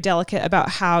be very delicate about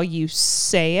how you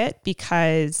say it,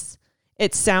 because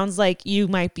it sounds like you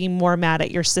might be more mad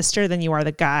at your sister than you are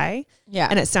the guy. Yeah.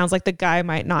 And it sounds like the guy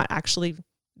might not actually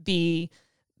be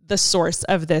the source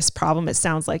of this problem. It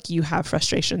sounds like you have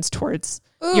frustrations towards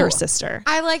your sister.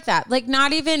 I like that. Like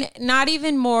not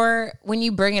even more when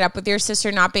you bring it up with your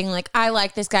sister, not being like, I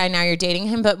like this guy, now you're dating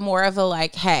him, but more of a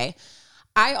like, hey,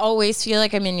 I always feel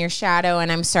like I'm in your shadow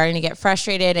and I'm starting to get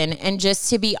frustrated. And just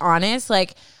to be honest,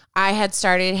 like I had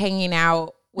started hanging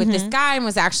out with this guy and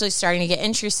was actually starting to get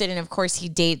interested. And of course he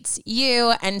dates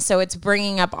you. And so it's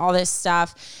bringing up all this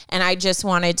stuff. And I just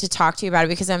wanted to talk to you about it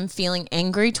because I'm feeling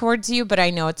angry towards you, but I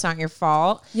know it's not your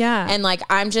fault. Yeah. And like,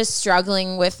 I'm just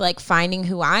struggling with like finding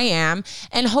who I am.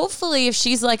 And hopefully if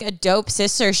she's like a dope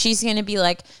sister, she's going to be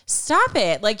like, stop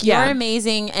it. Like you're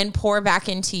amazing, and pour back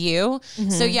into you.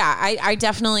 So yeah, I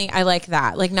definitely, I like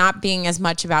that. Like not being as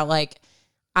much about like,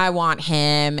 I want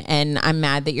him and I'm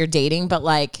mad that you're dating, but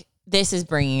like, this is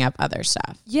bringing up other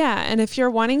stuff. Yeah. And if you're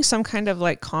wanting some kind of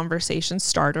like conversation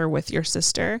starter with your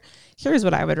sister, here's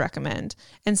what I would recommend.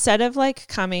 Instead of like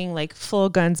coming like full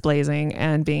guns blazing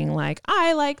and being like,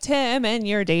 I liked him and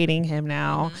you're dating him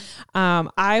now.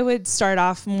 I would start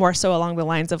off more so along the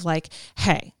lines of like,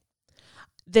 hey,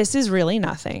 this is really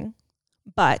nothing,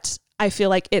 but I feel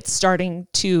like it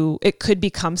could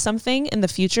become something in the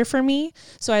future for me.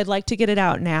 So I'd like to get it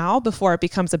out now before it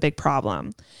becomes a big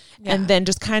problem. Yeah. And then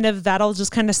that'll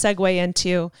just kind of segue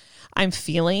into, I'm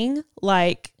feeling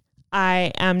like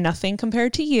I am nothing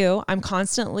compared to you. I'm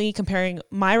constantly comparing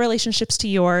my relationships to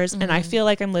yours. And I feel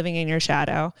like I'm living in your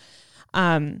shadow.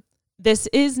 This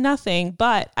is nothing,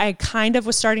 but I kind of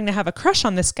was starting to have a crush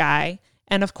on this guy.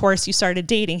 And of course you started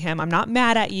dating him. I'm not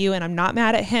mad at you and I'm not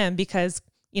mad at him because,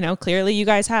 you know, clearly you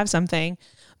guys have something,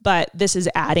 but this is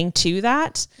adding to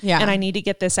that. Yeah. And I need to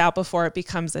get this out before it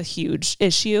becomes a huge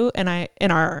issue in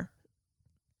our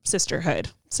sisterhood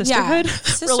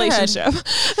relationship.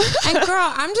 And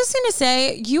girl, I'm just going to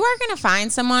say, you are going to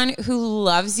find someone who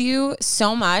loves you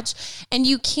so much, and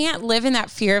you can't live in that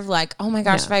fear of like, oh my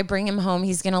gosh, if I bring him home,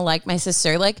 he's going to like my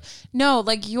sister. Like, no,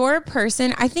 like you're a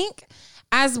person, I think,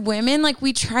 as women, like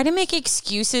we try to make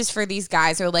excuses for these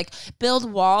guys or like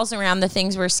build walls around the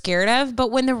things we're scared of.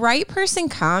 But when the right person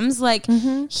comes, like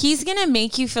he's going to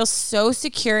make you feel so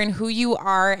secure in who you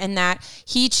are and that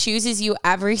he chooses you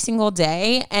every single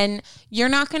day. And you're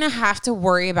not going to have to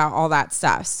worry about all that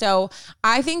stuff. So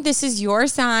I think this is your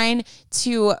sign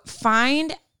to fall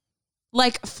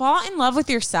in love with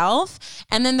yourself.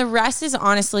 And then the rest is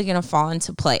honestly going to fall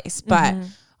into place. But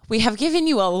we have given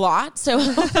you a lot. So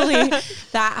hopefully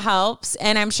that helps.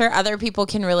 And I'm sure other people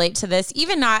can relate to this,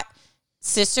 even not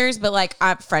sisters, but like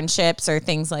friendships or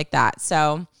things like that.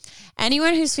 So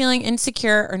anyone who's feeling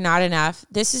insecure or not enough,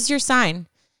 this is your sign.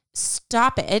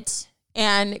 Stop it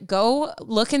and go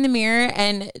look in the mirror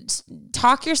and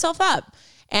talk yourself up.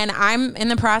 And I'm in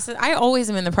the process. I always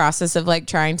am in the process of like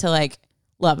trying to like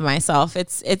love myself.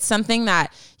 It's something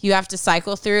that you have to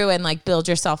cycle through and like build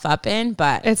yourself up in,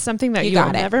 but it's something that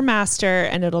you'll never master,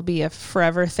 and it'll be a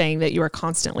forever thing that you are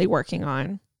constantly working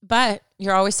on. But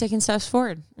you're always taking steps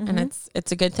forward, and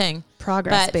it's a good thing.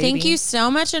 Progress, but baby. Thank you so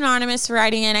much, Anonymous, for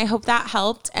writing in. I hope that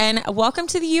helped, and welcome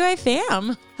to the UI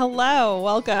fam. Hello,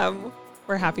 welcome.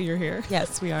 We're happy you're here.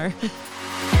 Yes, we are.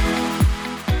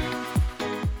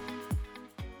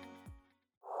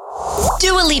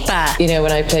 Dua Lipa. You know,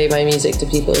 when I play my music to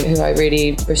people who I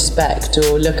really respect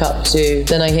or look up to,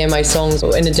 then I hear my songs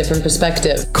in a different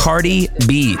perspective. Cardi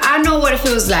B. I know what it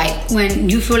feels like when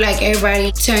you feel like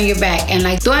everybody turn your back and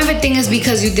like don't ever think it's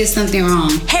because you did something wrong.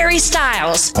 Harry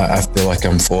Styles. I feel like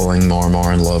I'm falling more and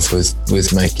more in love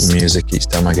with making music each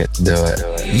time I get to do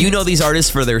it. You know these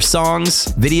artists for their songs,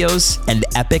 videos, and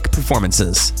epic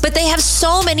performances. But they have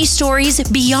so many stories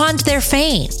beyond their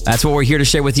fame. That's what we're here to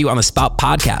share with you on the Spout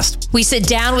Podcast. We sit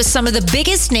down with some of the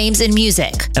biggest names in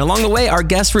music. And along the way, our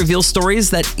guests reveal stories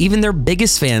that even their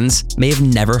biggest fans may have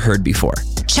never heard before.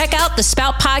 Check out the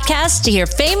Spout Podcast to hear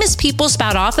famous people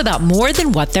spout off about more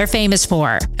than what they're famous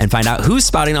for. And find out who's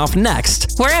spouting off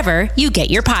next, wherever you get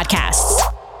your podcasts.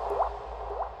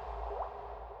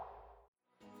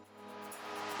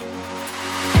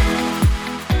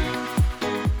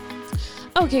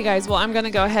 Okay, guys, well, I'm going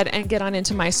to go ahead and get on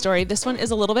into my story. This one is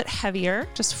a little bit heavier,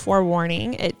 just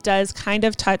forewarning. It does kind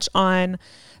of touch on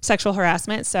sexual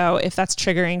harassment. So if that's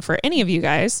triggering for any of you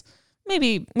guys,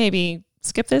 maybe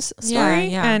skip this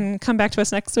story and come back to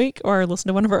us next week or listen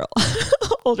to one of our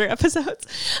older episodes.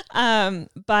 I'm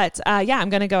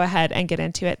going to go ahead and get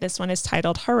into it. This one is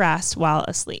titled Harassed While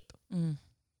Asleep.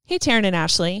 Hey, Taryn and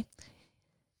Ashley.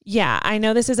 Yeah, I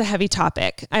know this is a heavy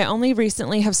topic. I only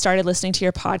recently have started listening to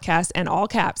your podcast, and all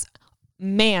caps,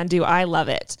 man, do I love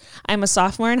it. I'm a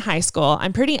sophomore in high school.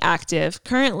 I'm pretty active,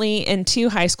 currently in 2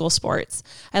 high school sports.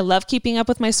 I love keeping up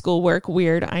with my schoolwork.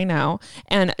 Weird, I know.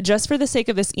 And just for the sake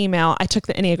of this email, I took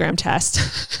the Enneagram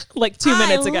test like 2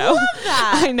 minutes ago. I love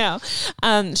that. I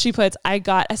know. She puts, I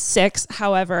got a 6.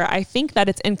 However, I think that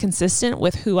it's inconsistent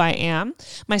with who I am.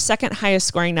 My second highest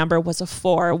scoring number was a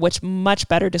 4, which much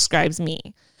better describes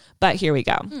me. But here we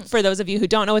go. For those of you who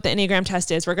don't know what the Enneagram test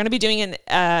is, we're going to be doing an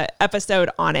episode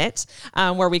on it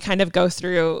where we kind of go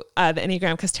through the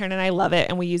Enneagram because Taryn and I love it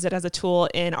and we use it as a tool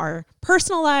in our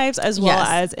personal lives as well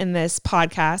as in this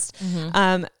podcast.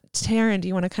 Taryn, do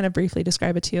you want to kind of briefly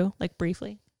describe a 2? Like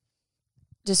briefly?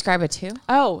 Describe a 2?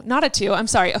 Oh, not a 2. I'm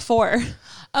sorry, a 4.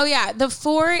 Oh yeah. The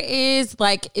 4 is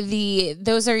like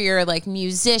those are your like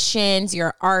musicians,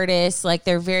 your artists, like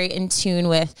they're very in tune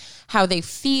with how they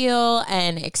feel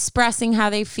and expressing how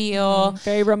they feel.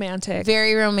 Very romantic.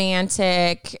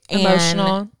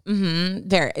 Emotional.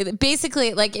 Very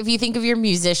basically like if you think of your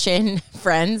musician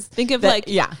friends, think of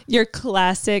your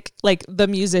classic, like the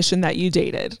musician that you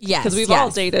dated. Yes. Because we've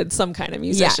all dated some kind of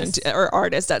musician or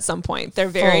artist at some point. They're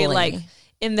very like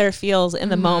in their feels, in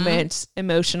the moment,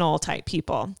 emotional type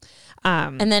people.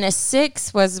 And then a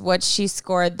 6 was what she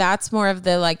scored. That's more of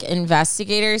the like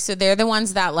investigators. So they're the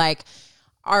ones that like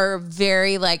are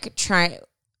very like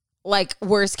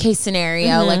worst case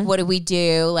scenario. Like, what do we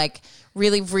do? Like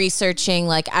really researching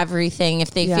like everything.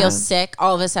 If they feel sick,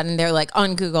 all of a sudden they're like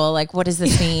on Google, like, what does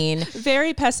this mean?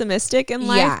 Very pessimistic in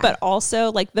life, but also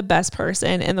like the best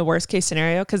person in the worst case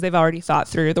scenario because they've already thought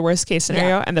through the worst case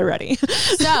scenario and they're ready.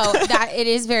 So that it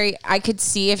is very, I could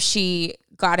see if she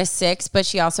got a 6, but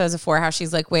she also has a 4, how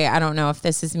she's like, wait, I don't know if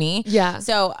this is me. Yeah.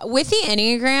 So with the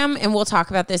Enneagram, and we'll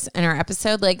talk about this in our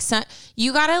episode, like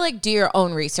you got to like do your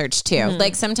own research too.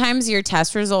 Like sometimes your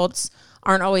test results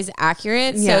aren't always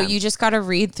accurate. So you just got to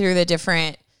read through the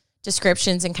different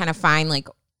descriptions and kind of find like,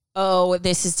 oh,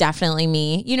 this is definitely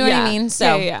me. You know what I mean?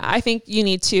 So I think you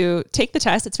need to take the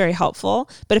test. It's very helpful,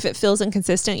 but if it feels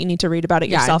inconsistent, you need to read about it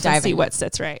yourself and see what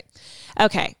sits right.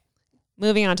 Okay.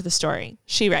 Moving on to the story.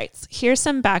 She writes, here's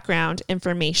some background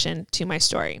information to my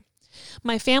story.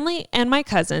 My family and my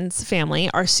cousin's family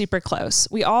are super close.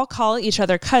 We all call each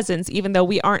other cousins, even though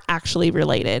we aren't actually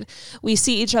related. We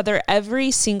see each other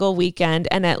every single weekend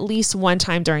and at least one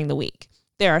time during the week.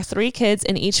 There are 3 kids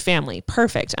in each family.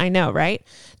 Perfect. I know, right?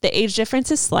 The age difference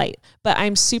is slight, but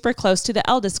I'm super close to the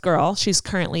eldest girl. She's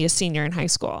currently a senior in high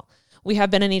school. We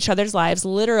have been in each other's lives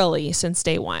literally since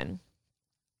day one.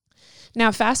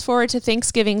 Now, fast forward to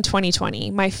Thanksgiving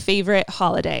 2020, my favorite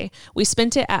holiday. We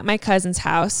spent it at my cousin's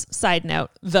house. Side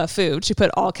note, the food. She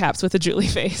put all caps with a Julie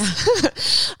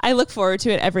face. I look forward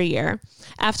to it every year.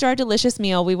 After our delicious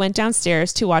meal, we went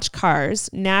downstairs to watch Cars.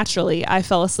 Naturally, I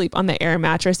fell asleep on the air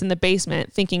mattress in the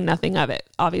basement, thinking nothing of it.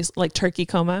 Obviously, like turkey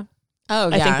coma. Oh,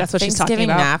 yeah. I think that's what she's talking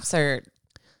about. Naps are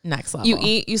next level. You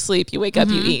eat, you sleep, you wake up,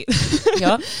 you eat.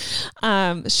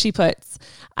 Yep. She puts,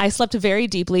 I slept very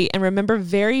deeply and remember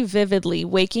very vividly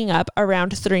waking up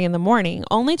around 3 a.m,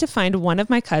 only to find one of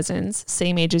my cousins,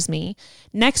 same age as me,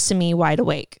 next to me wide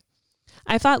awake.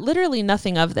 I thought literally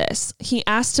nothing of this. He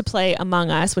asked to play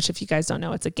Among Us, which if you guys don't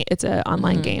know, it's an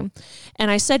online game.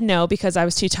 And I said no because I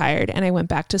was too tired and I went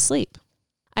back to sleep.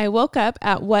 I woke up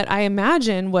at what I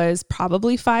imagine was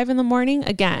probably 5 a.m.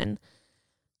 again.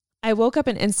 I woke up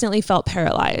and instantly felt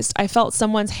paralyzed. I felt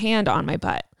someone's hand on my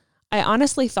butt. I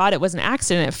honestly thought it was an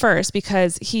accident at first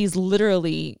because he's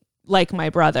literally like my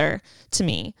brother to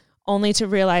me, only to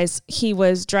realize he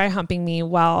was dry humping me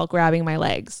while grabbing my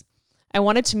legs. I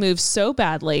wanted to move so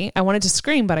badly. I wanted to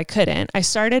scream, but I couldn't. I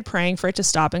started praying for it to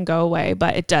stop and go away,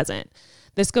 but it doesn't.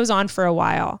 This goes on for a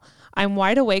while. I'm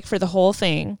wide awake for the whole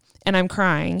thing and I'm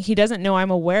crying. He doesn't know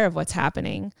I'm aware of what's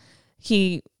happening.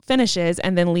 He finishes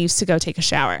and then leaves to go take a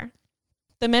shower.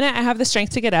 The minute I have the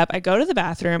strength to get up, I go to the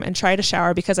bathroom and try to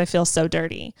shower because I feel so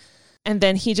dirty. And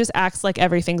then he just acts like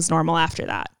everything's normal after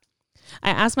that.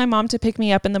 I asked my mom to pick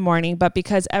me up in the morning, but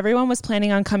because everyone was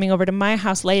planning on coming over to my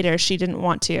house later, she didn't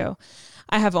want to.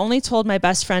 I have only told my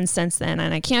best friend since then,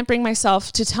 and I can't bring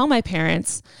myself to tell my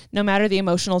parents, no matter the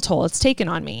emotional toll it's taken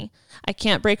on me. I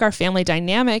can't break our family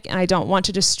dynamic, and I don't want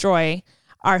to destroy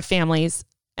our families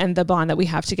and the bond that we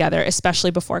have together,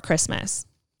 especially before Christmas.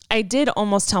 I did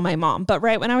almost tell my mom, but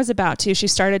right when I was about to, she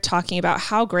started talking about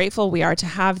how grateful we are to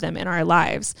have them in our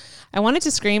lives. I wanted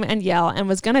to scream and yell and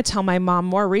was going to tell my mom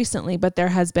more recently, but there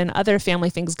has been other family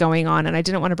things going on and I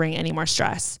didn't want to bring any more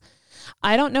stress.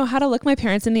 I don't know how to look my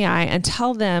parents in the eye and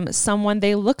tell them someone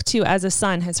they look to as a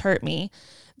son has hurt me,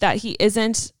 that he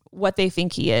isn't what they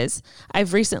think he is.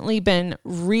 I've recently been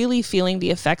really feeling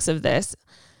the effects of this,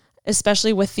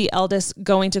 especially with the eldest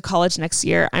going to college next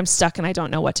year. I'm stuck and I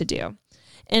don't know what to do.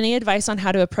 Any advice on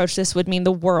how to approach this would mean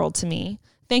the world to me.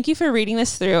 Thank you for reading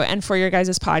this through and for your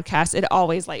guys' podcast. It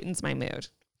always lightens my mood.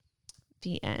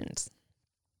 The end.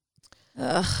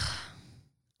 Ugh.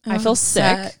 I feel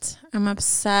upset. sick. I'm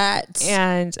upset.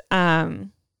 And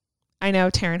I know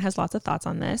Taryn has lots of thoughts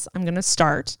on this. I'm going to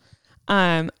start.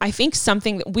 I think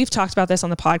something that we've talked about this on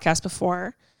the podcast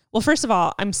before. Well, first of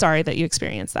all, I'm sorry that you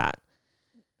experienced that.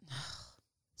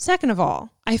 Second of all,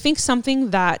 I think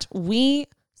something that we,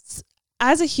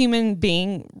 as a human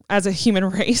being, as a human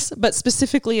race, but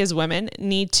specifically as women,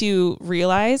 need to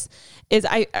realize is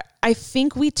I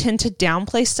think we tend to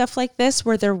downplay stuff like this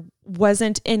where there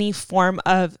wasn't any form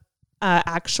of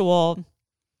actual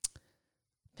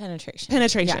penetration.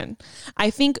 Yeah. I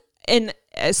think, and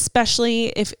especially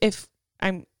if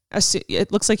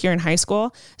it looks like you're in high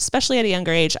school, especially at a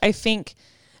younger age, I think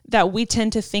that we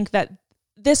tend to think that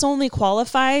this only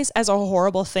qualifies as a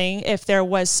horrible thing if there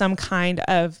was some kind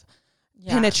of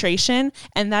penetration.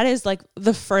 And that is like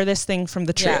the furthest thing from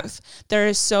the truth. Yeah. There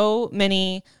are so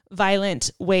many violent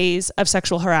ways of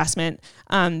sexual harassment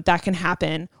that can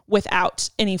happen without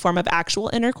any form of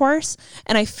actual intercourse.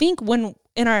 And I think when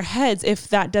in our heads, if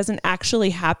that doesn't actually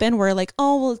happen, we're like,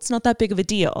 oh, well, it's not that big of a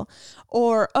deal.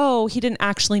 Or, oh, he didn't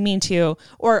actually mean to.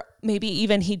 Or maybe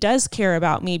even he does care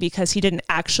about me because he didn't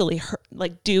actually hurt,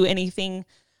 like do anything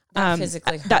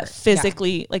that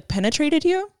physically like penetrated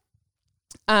you.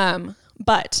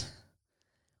 But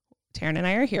Taryn and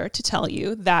I are here to tell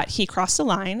you that he crossed a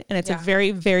line, and it's a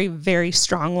very, very, very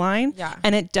strong line. Yeah.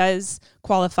 And it does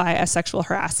qualify as sexual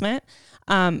harassment.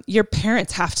 Your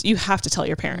parents you have to tell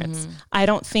your parents. Mm-hmm. I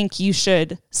don't think you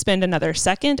should spend another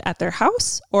second at their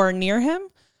house or near him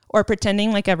or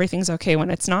pretending like everything's okay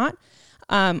when it's not.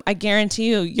 I guarantee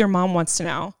you, your mom wants to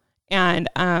know. And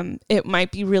it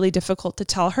might be really difficult to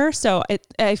tell her. So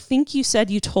I think you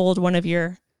said you told one of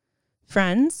your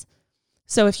friends.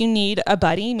 So if you need a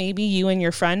buddy, maybe you and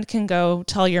your friend can go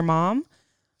tell your mom.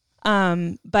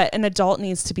 But an adult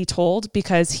needs to be told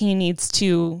because he needs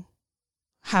to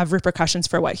have repercussions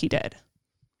for what he did.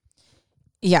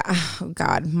 Yeah. Oh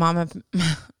God. Mama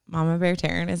Bear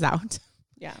Taryn is out.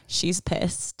 Yeah. She's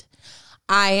pissed.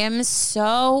 I am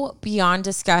so beyond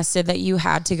disgusted that you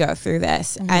had to go through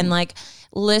this. Mm-hmm. And like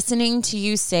listening to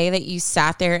you say that you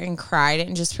sat there and cried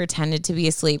and just pretended to be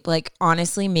asleep, like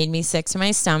honestly made me sick to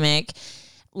my stomach.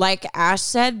 Like Ash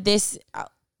said, this,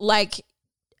 like,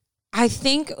 I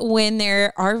think when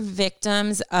there are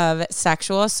victims of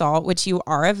sexual assault, which you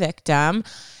are a victim,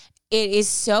 it is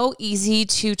so easy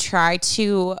to try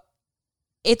to,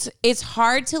 it's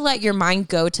hard to let your mind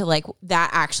go to like, that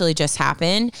actually just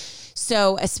happened.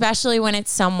 So especially when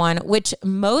it's someone, which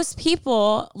most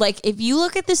people, like if you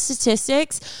look at the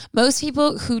statistics, most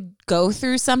people who go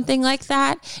through something like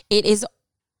that, it is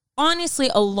honestly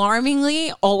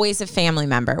alarmingly always a family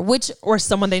member, or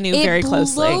someone they knew very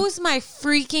closely. It blows my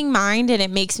freaking mind and it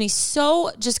makes me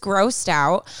so just grossed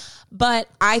out. But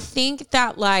I think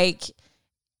that like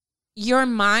your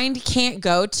mind can't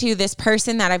go to this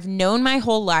person that I've known my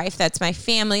whole life, that's my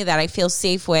family, that I feel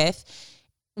safe with,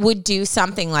 would do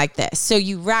something like this. So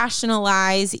you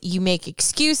rationalize, you make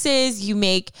excuses, you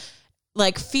make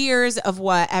like fears of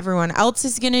what everyone else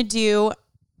is going to do.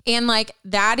 And like,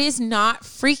 that is not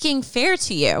freaking fair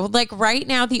to you. Like right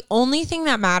now, the only thing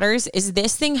that matters is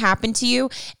this thing happened to you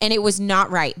and it was not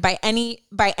right by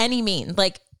any means.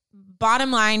 Like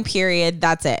bottom line, period.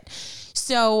 That's it.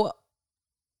 So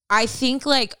I think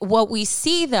like what we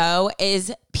see though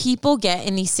is people get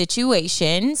in these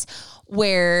situations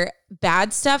where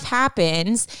bad stuff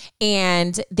happens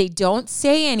and they don't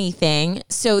say anything.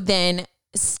 So then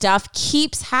stuff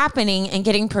keeps happening and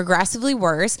getting progressively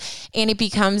worse, and it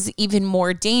becomes even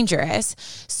more dangerous.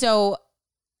 So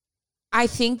I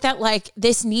think that like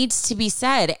this needs to be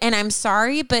said. And I'm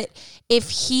sorry, but if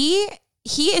he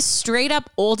is straight up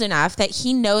old enough that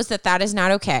he knows that that is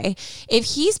not okay.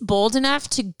 If he's bold enough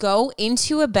to go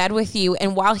into a bed with you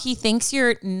and while he thinks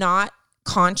you're not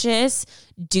conscious,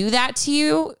 do that to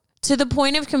you to the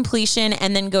point of completion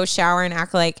and then go shower and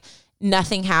act like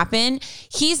nothing happened,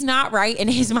 he's not right in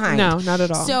his mind. No, not at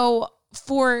all. So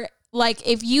for like,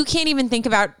 if you can't even think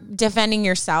about defending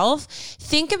yourself,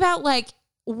 think about like,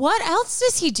 what else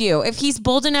does he do? If he's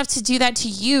bold enough to do that to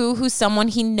you, who's someone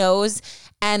he knows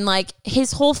and like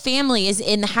his whole family is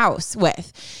in the house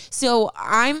with. So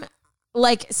I'm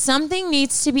like, something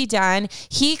needs to be done.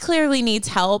 He clearly needs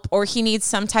help, or he needs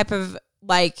some type of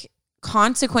like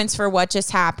consequence for what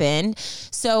just happened.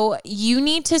 So you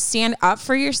need to stand up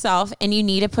for yourself and you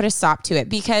need to put a stop to it,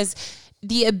 because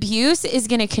the abuse is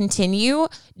going to continue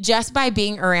just by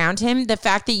being around him. The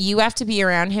fact that you have to be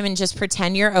around him and just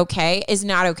pretend you're okay is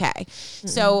not okay. Mm-hmm.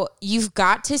 So you've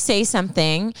got to say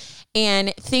something,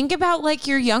 and think about like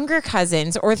your younger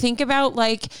cousins, or think about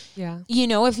like, you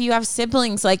know, if you have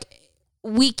siblings, like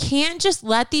we can't just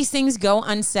let these things go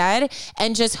unsaid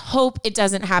and just hope it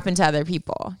doesn't happen to other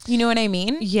people. You know what I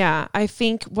mean? Yeah. I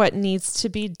think what needs to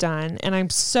be done, and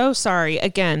I'm so sorry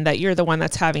again that you're the one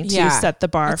that's having to set the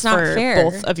bar for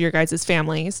both of your guys'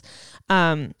 families.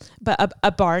 But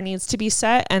a bar needs to be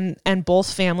set, and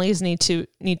both families need to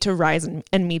rise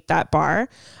and meet that bar.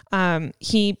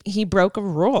 He broke a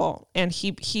rule, and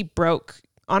he broke,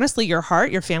 honestly, your heart,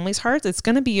 your family's hearts. It's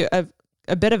going to be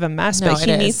a bit of a mess, but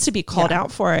he needs to be called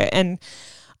out for it. And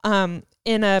on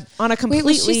a completely... Wait,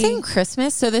 was she saying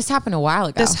Christmas? So this happened a while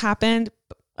ago. This happened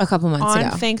a couple months ago.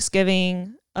 On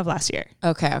Thanksgiving of last year.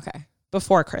 Okay.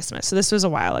 Before Christmas. So this was a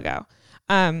while ago.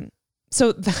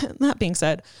 So that being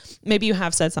said, maybe you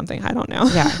have said something, I don't know.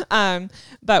 Yeah.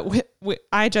 But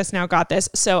I just now got this.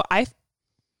 So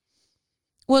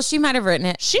well, she might have written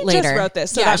it. She later. just wrote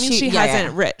this. So that means she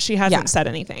hasn't said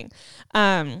anything.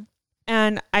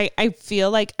 And I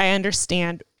feel like I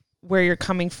understand where you're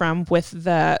coming from with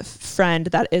the friend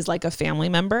that is like a family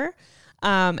member,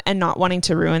 and not wanting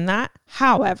to ruin that.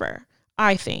 However,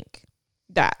 I think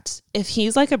that if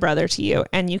he's like a brother to you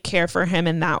and you care for him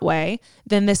in that way,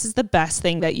 then this is the best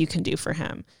thing that you can do for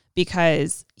him,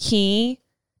 because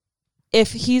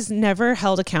if he's never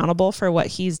held accountable for what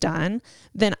he's done,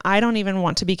 then I don't even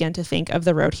want to begin to think of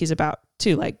the road he's about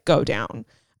to like go down.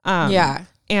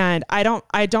 And I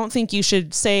don't think you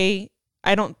should say,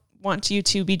 I don't want you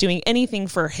to be doing anything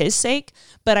for his sake,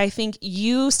 but I think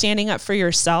you standing up for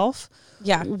yourself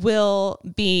will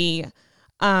be,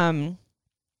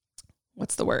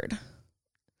 what's the word?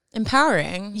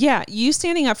 Empowering. Yeah. You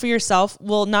standing up for yourself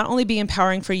will not only be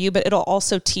empowering for you, but it'll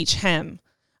also teach him,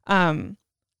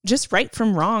 just right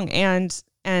from wrong, and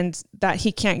that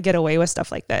he can't get away with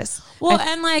stuff like this. Well,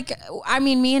 and like, I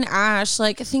mean, me and Ash,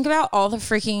 like, think about all the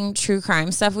freaking true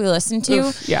crime stuff we listen to.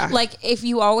 Oof, yeah. Like, if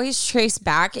you always trace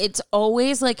back, it's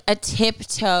always like a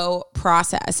tiptoe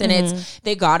process. And it's,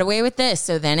 they got away with this,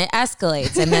 so then it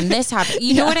escalates, and then this happened.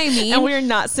 You know what I mean? And we're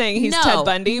not saying he's Ted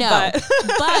Bundy, but...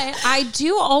 but I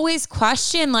do always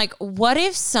question, like, what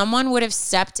if someone would have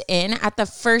stepped in at the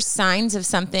first signs of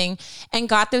something and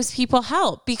got those people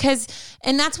help? Because,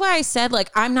 and that's why I said, like,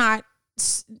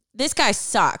 this guy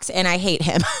sucks and I hate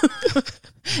him.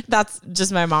 That's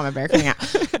just my mama bear coming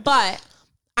out. But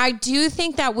I do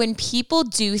think that when people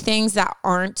do things that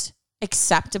aren't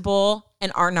acceptable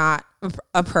and are not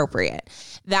appropriate.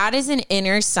 That is an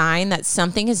inner sign that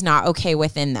something is not okay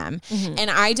within them. And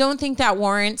I don't think that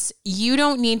warrants, you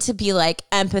don't need to be like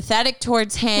empathetic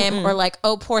towards him or like,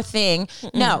 oh, poor thing.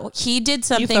 No, he did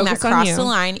something that crossed the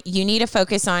line. You need to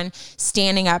focus on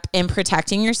standing up and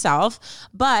protecting yourself.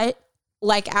 But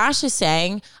like Ash is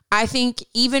saying, I think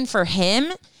even for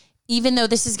him, even though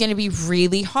this is going to be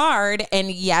really hard,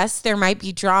 and yes, there might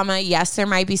be drama. Yes, there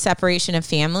might be separation of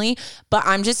family, but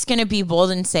I'm just going to be bold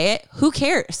and say it. Who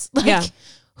cares? Like,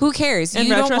 who cares? In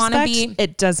you don't want to be.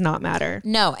 It does not matter.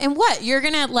 No. And what? You're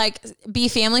going to like be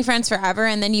family friends forever,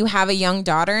 and then you have a young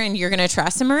daughter and you're going to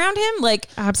trust him around him? Like,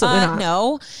 absolutely not.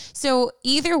 No. So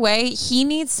either way, he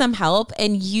needs some help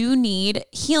and you need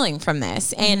healing from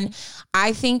this. And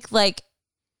I think like,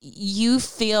 you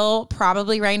feel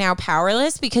probably right now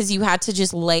powerless because you had to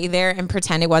just lay there and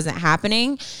pretend it wasn't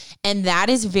happening. And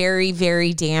that is very,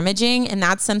 very damaging. And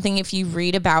that's something, if you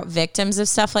read about victims of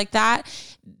stuff like that,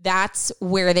 that's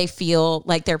where they feel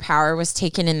like their power was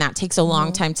taken, and that takes a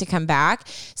long time to come back.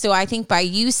 So I think by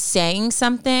you saying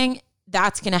something,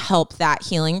 that's going to help that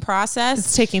healing process.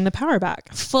 It's taking the power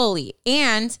back fully.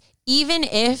 And even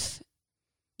if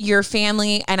your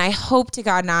family, and I hope to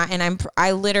God not, and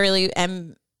I literally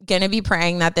am going to be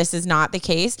praying that this is not the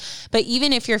case. But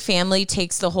even if your family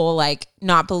takes the whole like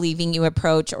not believing you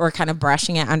approach or kind of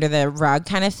brushing it under the rug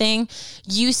kind of thing,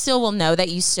 you still will know that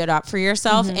you stood up for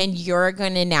yourself and you're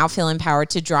going to now feel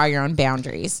empowered to draw your own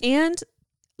boundaries. And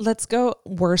let's go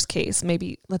worst case.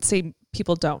 Maybe let's say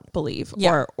people don't believe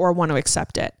or want to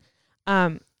accept it.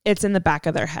 It's in the back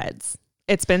of their heads.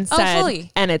 It's been said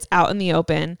and it's out in the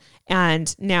open.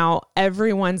 And now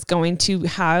everyone's going to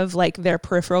have like their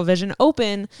peripheral vision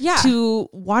open to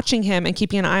watching him and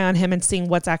keeping an eye on him and seeing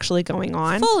what's actually going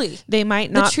on. Fully. They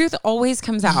might not. The truth always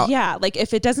comes out. Yeah. Like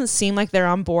if it doesn't seem like they're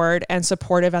on board and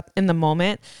supportive in the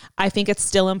moment, I think it's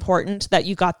still important that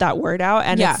you got that word out.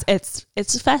 And it's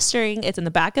festering. It's in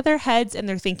the back of their heads and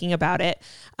they're thinking about it.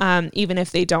 Even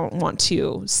if they don't want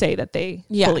to say that they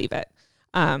believe it.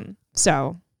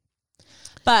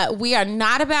 But we are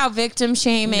not about victim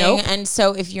shaming. Nope. And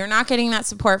so if you're not getting that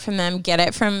support from them, get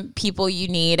it from people you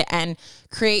need and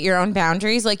create your own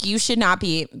boundaries. Like you should not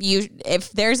be,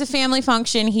 if there's a family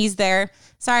function, he's there.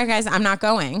 Sorry guys, I'm not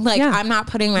going. Like I'm not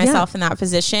putting myself in that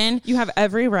position. You have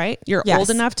every right. You're old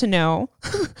enough to know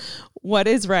what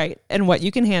is right and what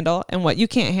you can handle and what you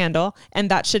can't handle.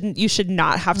 And you should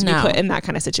not have to be put in that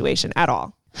kind of situation at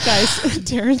all. Guys,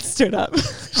 Taryn stood up.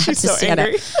 She's so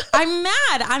angry. I'm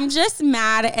mad. I'm just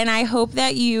mad. And I hope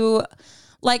that you,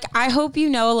 like, I hope you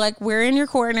know, like, we're in your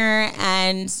corner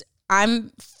and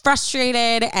I'm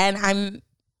frustrated and I'm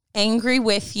angry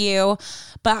with you.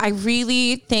 But I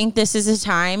really think this is a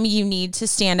time you need to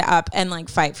stand up and, like,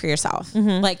 fight for yourself.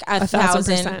 Like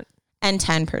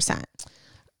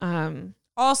 1,010%.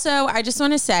 Also, I just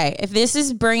want to say, if this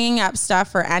is bringing up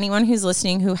stuff for anyone who's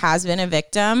listening who has been a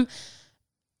victim,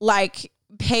 like,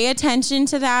 pay attention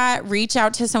to that. Reach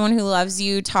out to someone who loves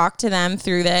you. Talk to them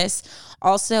through this.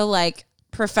 Also, like,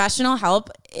 professional help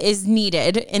is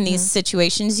needed in these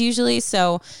situations usually.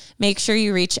 So make sure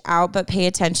you reach out, but pay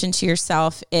attention to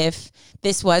yourself if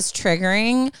this was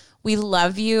triggering. We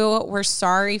love you. We're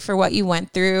sorry for what you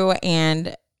went through,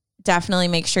 and definitely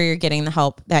make sure you're getting the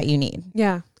help that you need.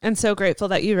 Yeah. And so grateful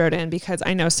that you wrote in, because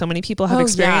I know so many people have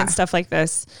experienced stuff like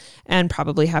this and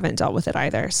probably haven't dealt with it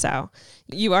either. So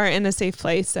you are in a safe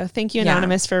place. So thank you,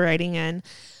 Anonymous, for writing in.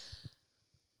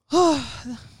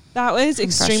 That was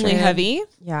extremely heavy.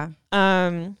 Yeah.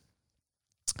 I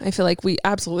feel like we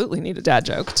absolutely need a dad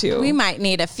joke too. We might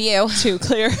need a few to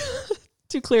clear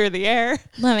the air.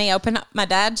 Let me open up my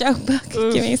dad joke book.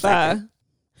 Give me a second.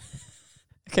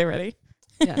 Okay, ready?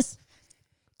 Yes.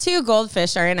 2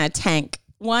 goldfish are in a tank.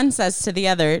 One says to the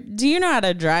other, "Do you know how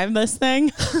to drive this thing?"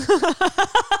 It's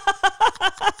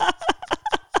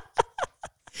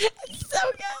so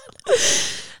good.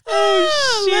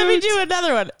 Oh, let me do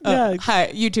another one. Yeah.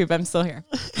 Hi, YouTube. I'm still here.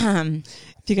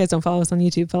 If you guys don't follow us on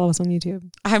YouTube, follow us on YouTube.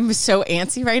 I'm so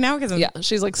antsy right now because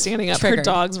she's like standing up. Triggered. Her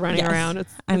dog's running around.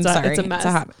 I'm sorry. It's a mess.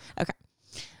 Okay.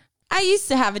 I used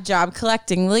to have a job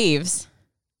collecting leaves.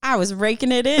 I was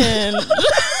raking it in.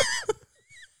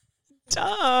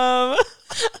 Dumb.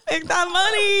 Make that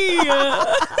money.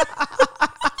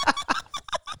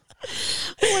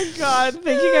 Oh my God.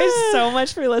 Thank you guys so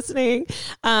much for listening.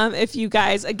 If you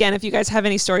guys have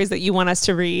any stories that you want us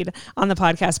to read on the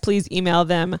podcast, please email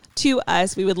them to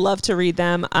us. We would love to read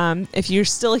them. If you're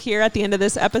still here at the end of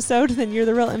this episode, then you're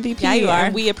the real MVP. Yeah, you are.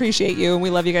 And we appreciate you and we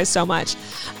love you guys so much.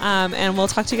 And we'll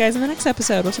talk to you guys in the next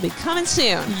episode, which will be coming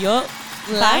soon. Yup.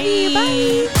 Bye.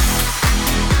 Bye.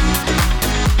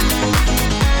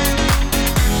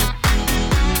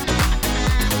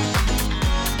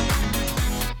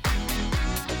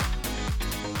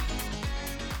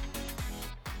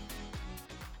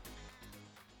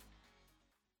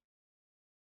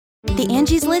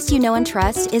 list you know and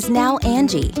trust is now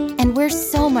Angie, and we're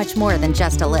so much more than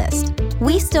just a list.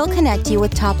 We still connect you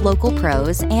with top local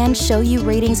pros and show you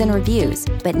ratings and reviews,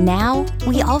 but now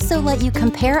we also let you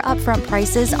compare upfront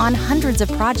prices on hundreds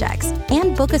of projects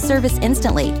and book a service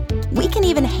instantly. We can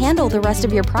even handle the rest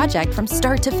of your project from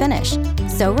start to finish.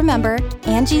 So remember,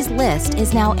 Angie's list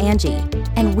is now Angie,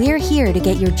 and we're here to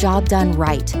get your job done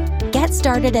right. Get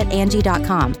started at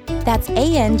Angie.com. That's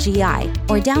ANGI,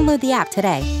 or download the app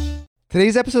today.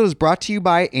 Today's episode is brought to you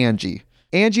by Angie.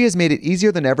 Angie has made it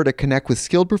easier than ever to connect with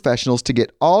skilled professionals to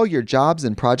get all your jobs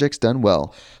and projects done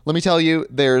well. Let me tell you,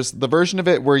 there's the version of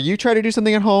it where you try to do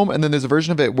something at home, and then there's a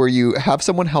version of it where you have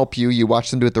someone help you, you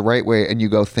watch them do it the right way, and you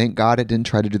go, thank God I didn't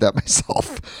try to do that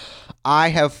myself. I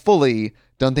have fully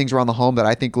done things around the home that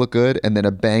I think look good, and then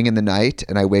a bang in the night,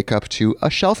 and I wake up to a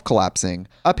shelf collapsing,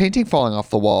 a painting falling off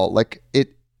the wall.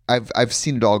 I've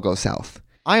seen it all go south.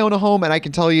 I own a home, and I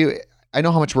can tell you, I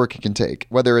know how much work it can take.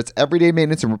 Whether it's everyday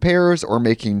maintenance and repairs or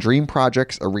making dream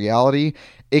projects a reality,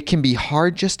 it can be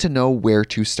hard just to know where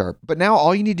to start. But now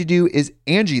all you need to do is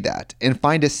Angie that and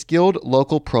find a skilled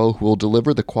local pro who will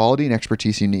deliver the quality and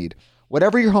expertise you need.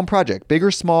 Whatever your home project, big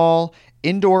or small,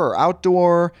 indoor or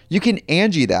outdoor, you can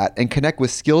Angie that and connect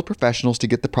with skilled professionals to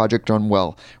get the project done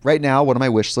well. Right now, one of my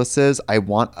wish lists is I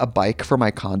want a bike for my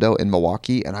condo in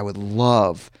Milwaukee, and I would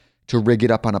love to rig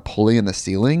it up on a pulley in the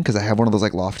ceiling because I have one of those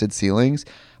like lofted ceilings,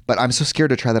 but I'm so scared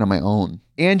to try that on my own.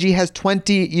 Angie has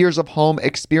 20 years of home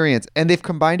experience, and they've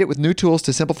combined it with new tools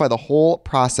to simplify the whole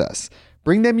process.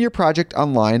 Bring them your project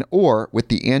online or with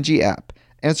the Angie app.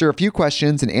 Answer a few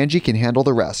questions and Angie can handle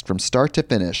the rest from start to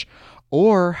finish,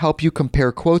 or help you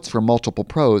compare quotes from multiple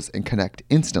pros and connect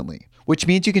instantly, which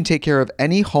means you can take care of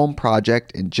any home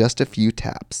project in just a few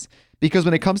taps. Because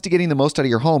when it comes to getting the most out of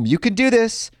your home, you can do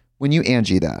this when you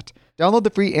Angie that. Download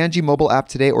the free Angie mobile app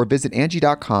today or visit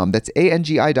Angie.com. That's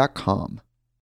ANGI.com.